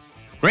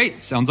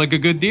 Great. Sounds like a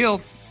good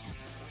deal.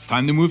 It's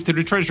time to move to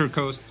the Treasure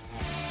Coast.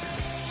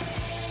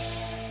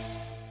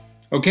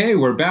 Okay,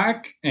 we're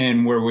back,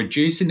 and we're with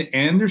Jason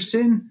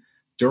Anderson,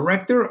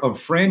 Director of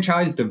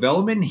Franchise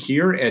Development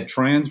here at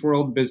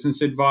Transworld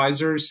Business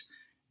Advisors.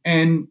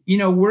 And,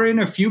 we're in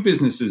a few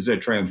businesses at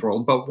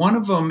Transworld, but one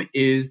of them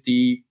is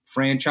the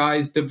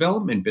franchise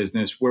development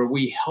business where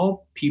we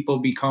help people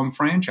become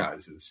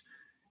franchises.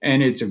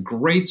 And it's a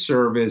great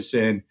service.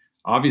 And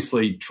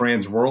obviously,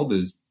 Transworld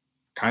is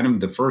kind of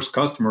the first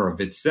customer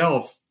of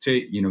itself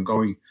to,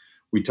 going.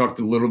 We talked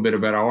a little bit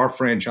about our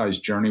franchise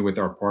journey with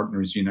our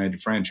partners, United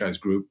Franchise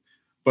Group.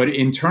 But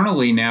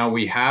internally now,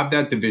 we have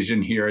that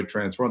division here at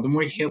Transworld,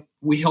 and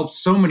we help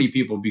so many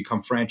people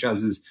become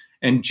franchises.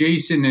 And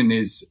Jason and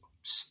his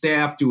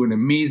staff do an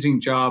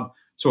amazing job.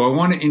 So I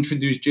want to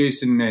introduce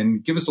Jason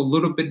and give us a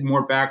little bit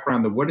more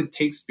background of what it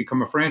takes to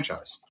become a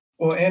franchise.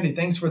 Well, Andy,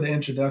 thanks for the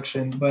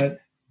introduction. But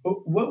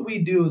what we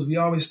do is we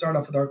always start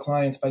off with our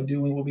clients by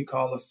doing what we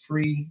call a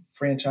free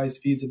franchise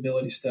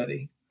feasibility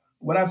study.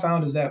 What I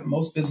found is that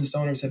most business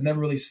owners have never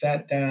really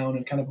sat down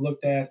and kind of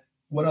looked at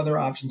what other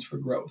options for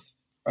growth,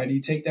 right?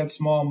 You take that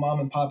small mom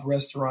and pop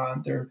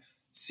restaurant, they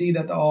see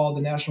that all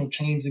the national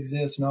chains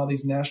exist and all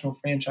these national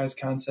franchise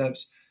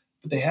concepts,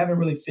 but they haven't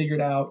really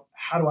figured out,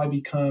 how do I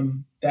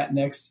become that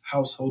next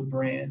household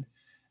brand?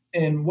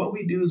 And what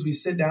we do is we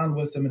sit down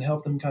with them and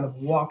help them kind of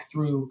walk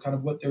through kind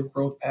of what their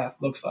growth path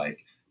looks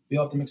like. We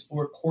help them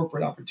explore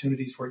corporate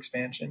opportunities for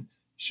expansion.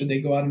 Should they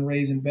go out and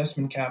raise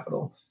investment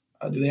capital?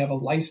 Do they have a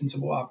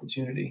licensable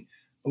opportunity?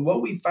 But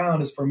what we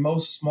found is for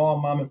most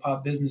small mom and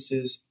pop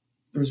businesses,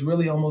 there's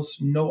really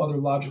almost no other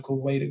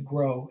logical way to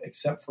grow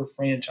except for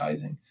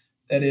franchising.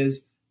 That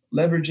is,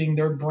 leveraging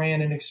their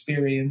brand and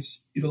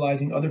experience,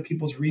 utilizing other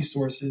people's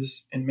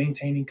resources, and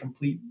maintaining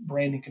complete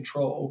branding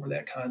control over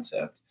that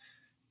concept.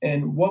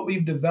 And what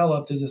we've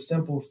developed is a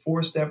simple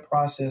 4-step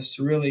process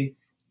to really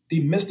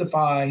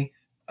demystify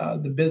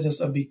the business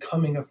of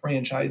becoming a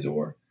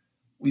franchisor.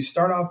 We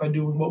start off by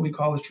doing what we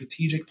call a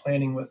strategic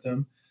planning with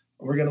them.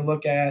 We're going to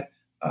look at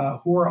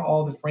who are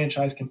all the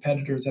franchise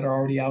competitors that are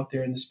already out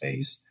there in the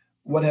space.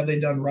 What have they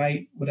done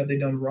right? What have they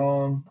done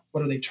wrong?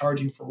 What are they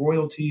charging for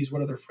royalties?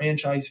 What are their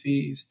franchise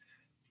fees?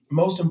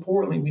 Most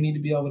importantly, we need to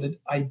be able to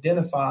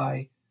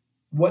identify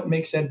what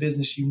makes that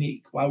business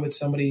unique. Why would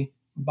somebody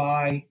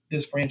buy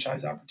this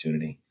franchise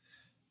opportunity?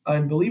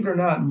 And believe it or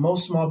not,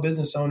 most small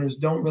business owners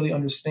don't really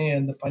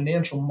understand the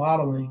financial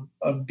modeling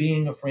of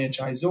being a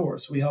franchisor.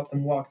 So we help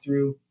them walk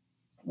through,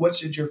 what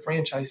should your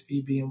franchise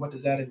fee be and what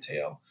does that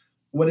entail?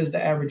 What is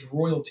the average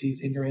royalties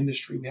in your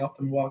industry? We help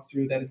them walk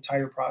through that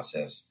entire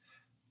process.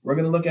 We're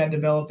going to look at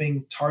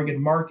developing target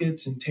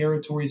markets and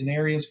territories and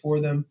areas for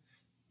them.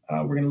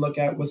 We're going to look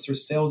at what's their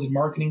sales and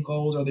marketing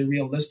goals. Are they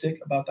realistic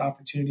about the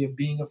opportunity of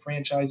being a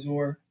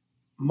franchisor?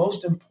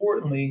 Most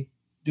importantly,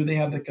 do they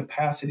have the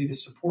capacity to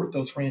support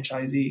those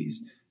franchisees?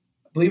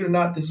 Believe it or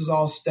not, this is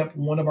all step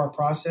 1 of our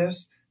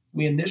process.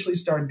 We initially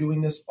started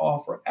doing this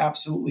all for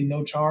absolutely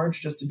no charge,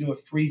 just to do a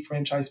free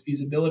franchise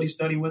feasibility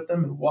study with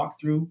them and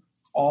walk through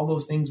all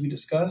those things we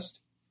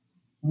discussed.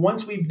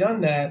 Once we've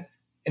done that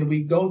and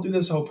we go through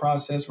this whole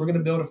process, we're going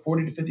to build a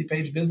 40 to 50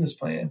 page business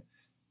plan.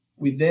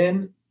 We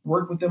then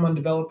work with them on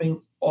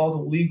developing all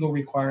the legal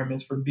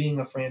requirements for being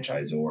a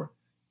franchisor.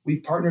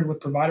 We've partnered with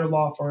provider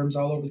law firms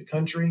all over the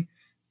country.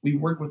 We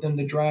work with them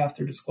to draft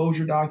their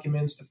disclosure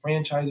documents, the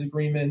franchise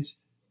agreements,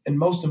 and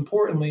most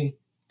importantly,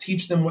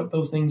 teach them what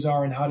those things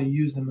are and how to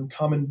use them in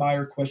common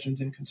buyer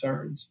questions and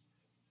concerns.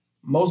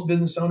 Most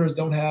business owners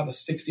don't have a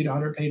 60 to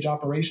 100 page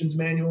operations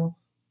manual.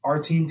 Our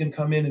team can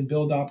come in and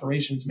build the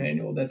operations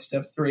manual. That's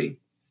step 3.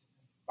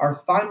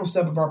 Our final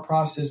step of our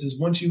process is,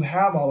 once you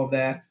have all of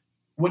that,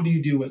 what do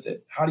you do with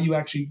it? How do you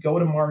actually go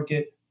to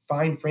market,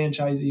 find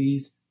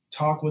franchisees,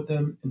 talk with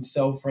them, and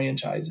sell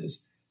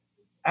franchises?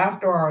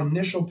 After our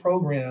initial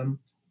program,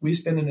 we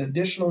spend an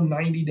additional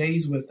 90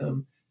 days with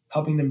them,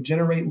 helping them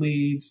generate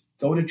leads,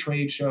 go to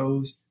trade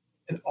shows,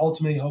 and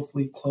ultimately,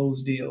 hopefully,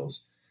 close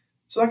deals.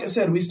 So like I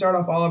said, we start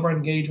off all of our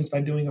engagements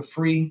by doing a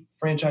free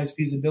franchise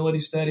feasibility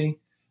study.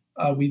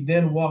 We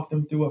then walk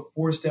them through a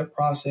 4-step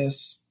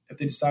process if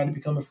they decide to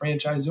become a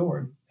franchisor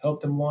and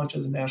help them launch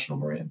as a national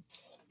brand.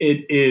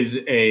 It's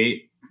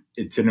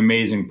an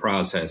amazing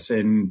process,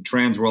 and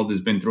Transworld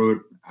has been through it.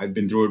 I've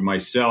been through it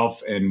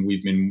myself, and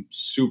we've been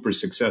super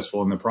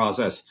successful in the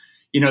process.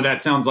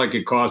 That sounds like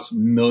it costs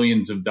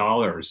millions of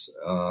dollars,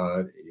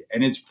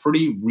 and it's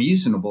pretty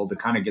reasonable to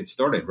kind of get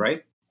started,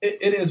 right?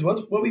 It is.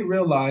 What we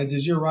realize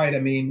is, you're right. I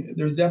mean,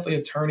 there's definitely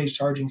attorneys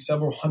charging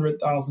several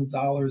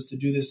 $100,000s to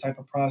do this type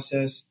of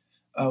process.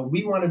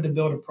 We wanted to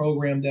build a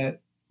program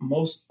that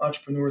most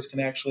entrepreneurs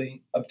can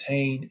actually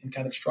obtain and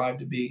kind of strive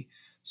to be.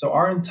 So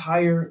our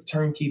entire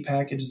turnkey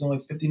package is only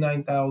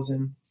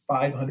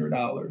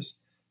 $59,500.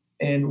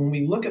 And when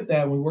we look at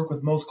that, when we work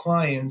with most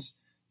clients,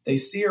 they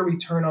see a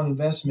return on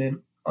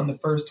investment on the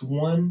first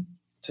 1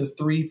 to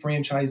 3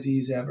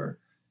 franchisees ever.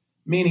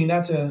 Meaning,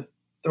 not to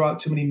throw out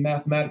too many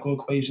mathematical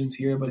equations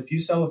here, but if you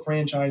sell a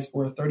franchise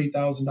for a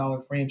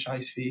 $30,000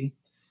 franchise fee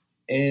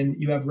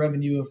and you have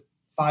revenue of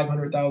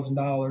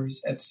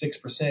 $500,000 at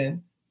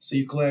 6%, so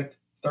you collect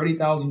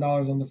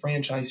 $30,000 on the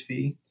franchise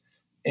fee,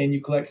 and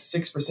you collect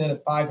 6%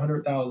 of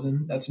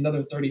 $500,000, that's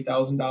another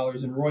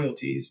 $30,000 in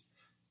royalties.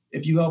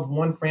 If you help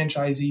one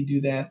franchisee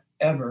do that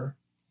ever,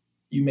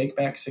 you make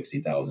back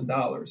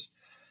 $60,000.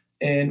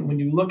 And when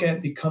you look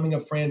at becoming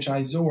a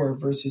franchisor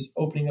versus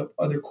opening up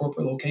other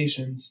corporate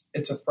locations,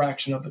 it's a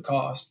fraction of the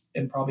cost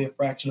and probably a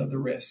fraction of the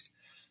risk.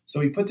 So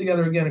we put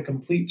together, again, a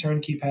complete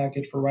turnkey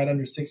package for right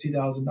under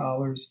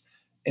 $60,000.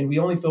 And we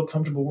only feel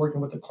comfortable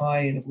working with the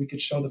client if we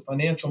could show the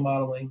financial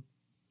modeling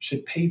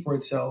should pay for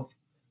itself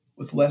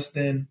with less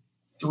than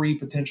 3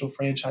 potential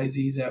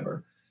franchisees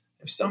ever.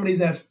 If somebody's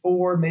at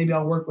 4, maybe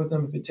I'll work with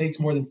them. If it takes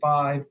more than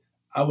 5,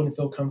 I wouldn't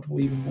feel comfortable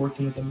even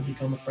working with them to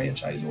become a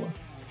franchisor.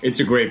 It's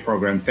a great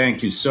program.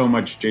 Thank you so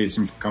much,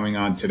 Jason, for coming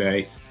on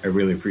today. I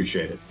really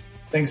appreciate it.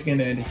 Thanks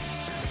again, Andy.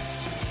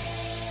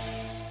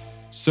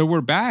 So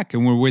we're back,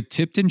 and we're with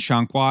Tipton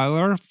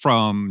Schankweiler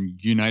from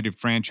United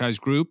Franchise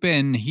Group,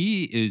 and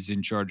he is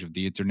in charge of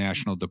the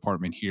international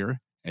department here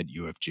at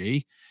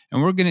UFG.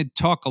 And we're going to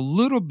talk a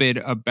little bit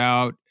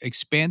about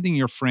expanding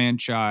your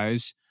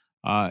franchise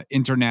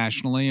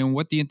internationally and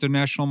what the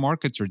international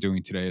markets are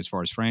doing today as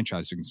far as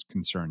franchising is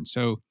concerned.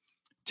 So,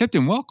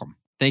 Tipton, welcome.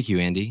 Thank you,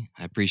 Andy.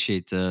 I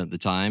appreciate the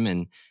time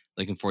and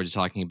looking forward to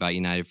talking about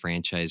United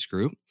Franchise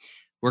Group.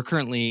 We're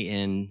currently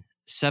in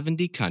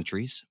 70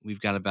 countries.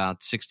 We've got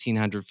about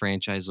 1,600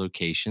 franchise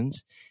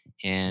locations,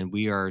 and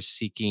we are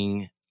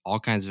seeking all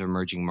kinds of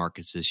emerging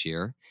markets this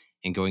year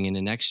and going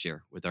into next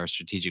year. With our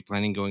strategic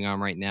planning going on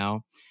right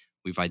now,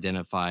 we've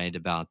identified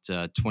about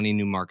 20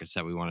 new markets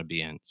that we want to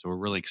be in. So we're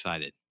really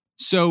excited.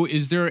 So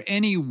is there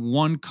any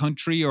one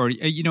country, or,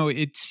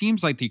 it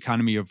seems like the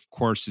economy, of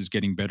course, is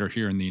getting better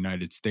here in the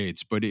United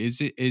States, but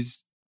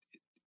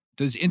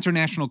does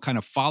international kind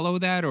of follow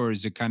that, or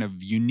is it kind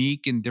of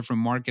unique in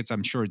different markets?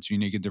 I'm sure it's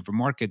unique in different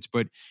markets,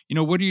 but,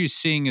 what are you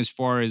seeing as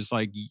far as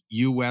like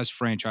U.S.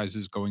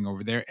 franchises going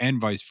over there and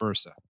vice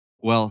versa?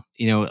 Well,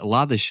 a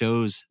lot of the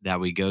shows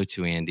that we go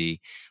to, Andy,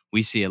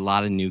 we see a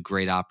lot of new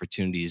great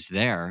opportunities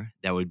there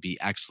that would be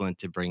excellent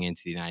to bring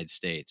into the United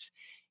States.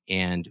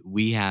 And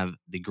we have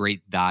the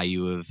great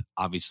value of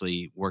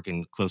obviously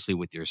working closely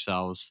with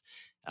yourselves,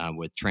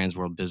 with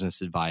Transworld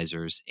Business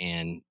Advisors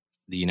and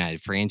the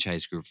United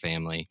Franchise Group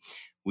family.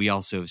 We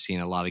also have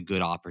seen a lot of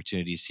good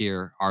opportunities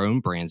here, our own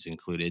brands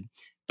included,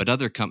 but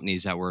other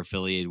companies that we're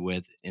affiliated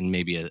with in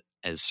maybe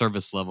a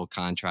service level,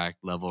 contract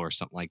level, or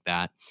something like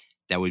that,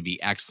 that would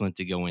be excellent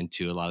to go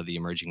into a lot of the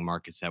emerging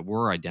markets that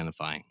we're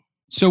identifying.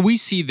 So we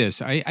see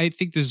this. I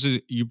think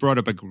you brought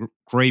up a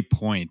great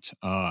point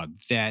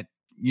that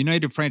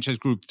United Franchise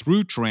Group,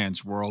 through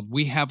Transworld,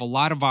 we have a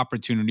lot of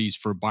opportunities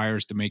for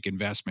buyers to make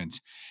investments,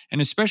 and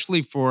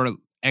especially for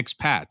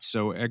expats.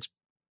 So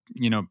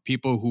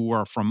people who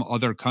are from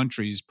other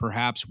countries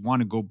perhaps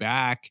want to go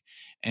back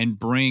and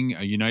bring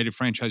a United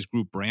Franchise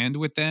Group brand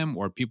with them,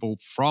 or people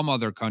from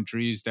other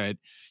countries that,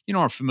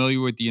 are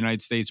familiar with the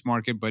United States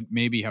market, but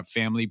maybe have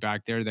family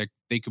back there that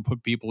they could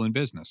put people in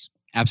business.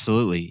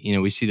 Absolutely.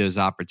 We see those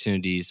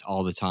opportunities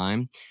all the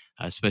time,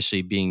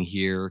 especially being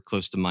here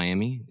close to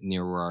Miami,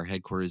 near where our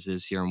headquarters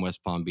is here in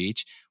West Palm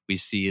Beach. We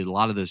see a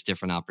lot of those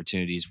different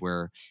opportunities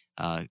where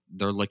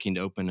they're looking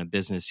to open a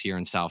business here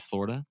in South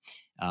Florida,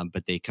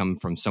 but they come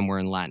from somewhere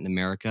in Latin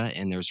America,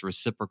 and there's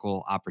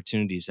reciprocal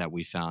opportunities that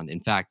we found. In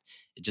fact,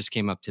 it just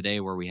came up today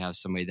where we have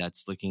somebody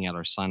that's looking at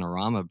our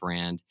Sonorama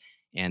brand,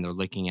 and they're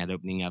looking at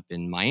opening up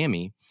in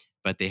Miami,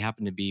 but they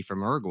happen to be from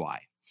Uruguay.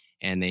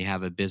 And they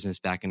have a business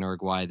back in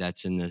Uruguay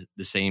that's in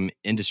the same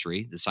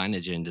industry, the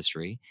signage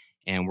industry.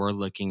 And we're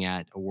looking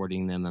at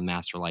awarding them a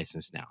master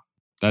license now.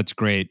 That's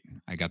great.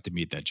 I got to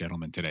meet that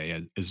gentleman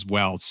today as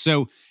well.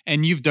 So,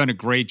 and you've done a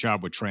great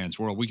job with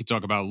Transworld. We could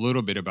talk about a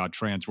little bit about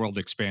Transworld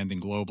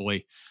expanding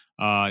globally.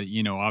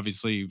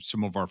 Obviously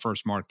some of our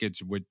first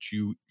markets, which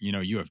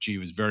UFG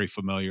was very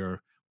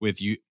familiar with,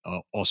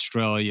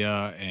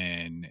 Australia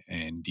and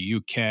the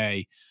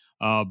UK.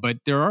 But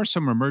there are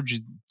some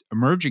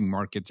emerging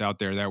markets out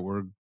there that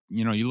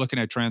you're looking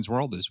at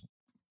Transworld as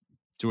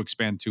to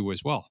expand to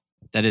as well.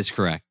 That is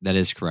correct.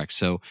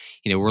 So,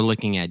 we're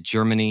looking at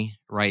Germany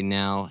right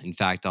now. In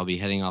fact, I'll be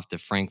heading off to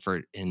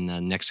Frankfurt in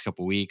the next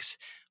couple of weeks.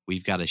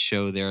 We've got a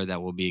show there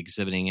that we'll be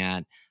exhibiting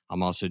at.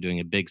 I'm also doing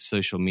a big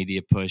social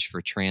media push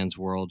for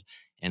Transworld.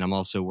 And I'm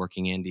also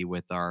working, Andy,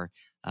 with our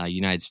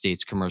United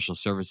States Commercial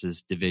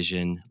Services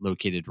Division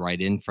located right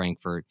in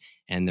Frankfurt.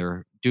 And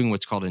they're doing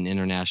what's called an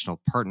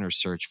international partner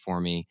search for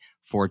me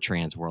for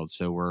Transworld.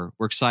 So we're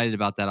excited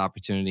about that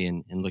opportunity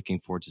and looking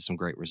forward to some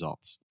great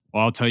results.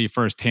 Well, I'll tell you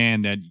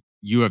firsthand that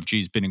UFG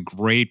has been a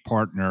great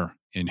partner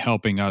in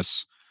helping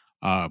us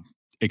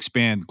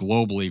expand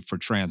globally for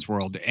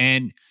Transworld.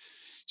 And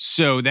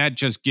so that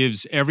just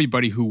gives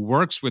everybody who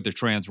works with the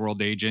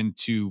Transworld agent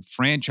to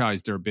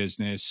franchise their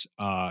business,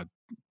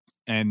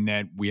 and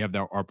that we have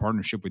our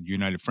partnership with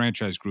United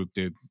Franchise Group,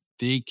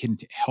 they can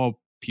help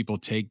people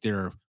take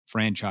their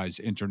franchise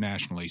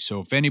internationally.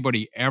 So if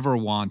anybody ever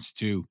wants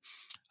to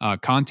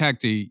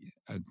contact a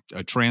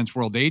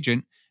Transworld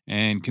agent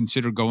and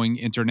consider going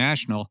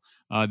international,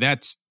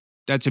 that's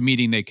a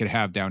meeting they could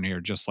have down here,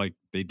 just like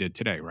they did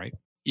today, right?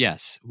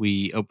 Yes,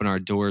 we open our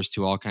doors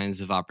to all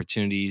kinds of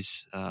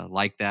opportunities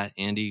like that,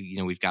 Andy.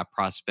 We've got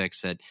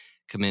prospects that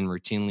come in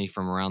routinely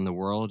from around the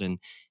world, and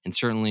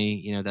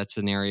certainly, that's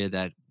an area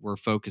that we're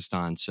focused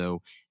on.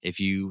 So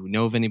if you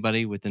know of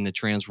anybody within the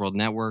Transworld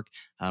network,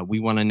 we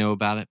want to know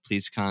about it.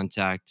 Please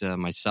contact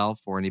myself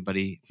or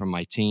anybody from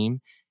my team,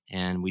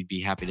 and we'd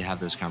be happy to have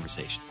those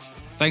conversations.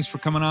 Thanks for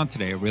coming on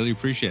today. I really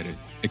appreciate it.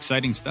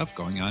 Exciting stuff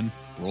going on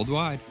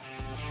worldwide.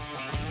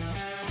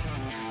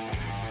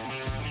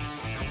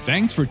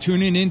 Thanks for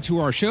tuning into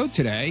our show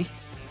today.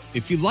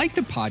 If you like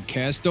the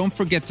podcast, don't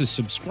forget to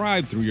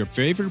subscribe through your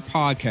favorite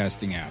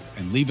podcasting app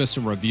and leave us a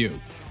review.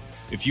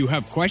 If you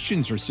have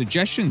questions or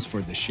suggestions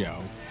for the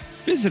show,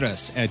 visit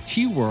us at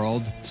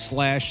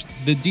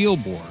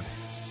tworld/thedealboard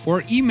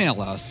or email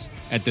us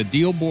at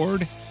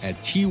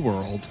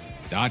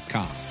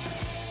thedealboard@tworld.com.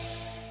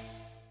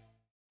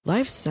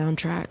 Life's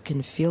soundtrack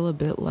can feel a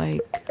bit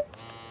like,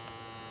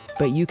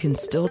 but you can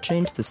still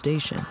change the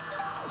station.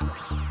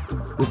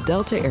 With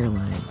Delta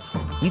Airlines,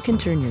 you can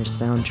turn your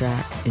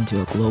soundtrack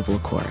into a global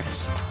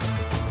chorus.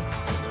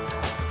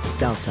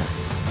 Delta,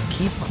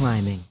 keep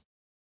climbing.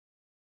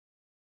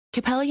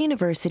 Capella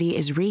University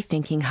is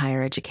rethinking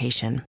higher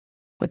education.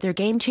 With their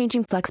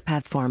game-changing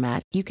FlexPath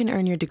format, you can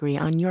earn your degree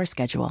on your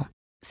schedule,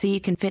 so you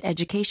can fit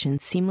education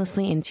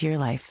seamlessly into your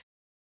life.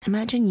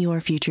 Imagine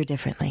your future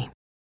differently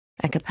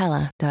at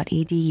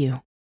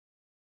capella.edu.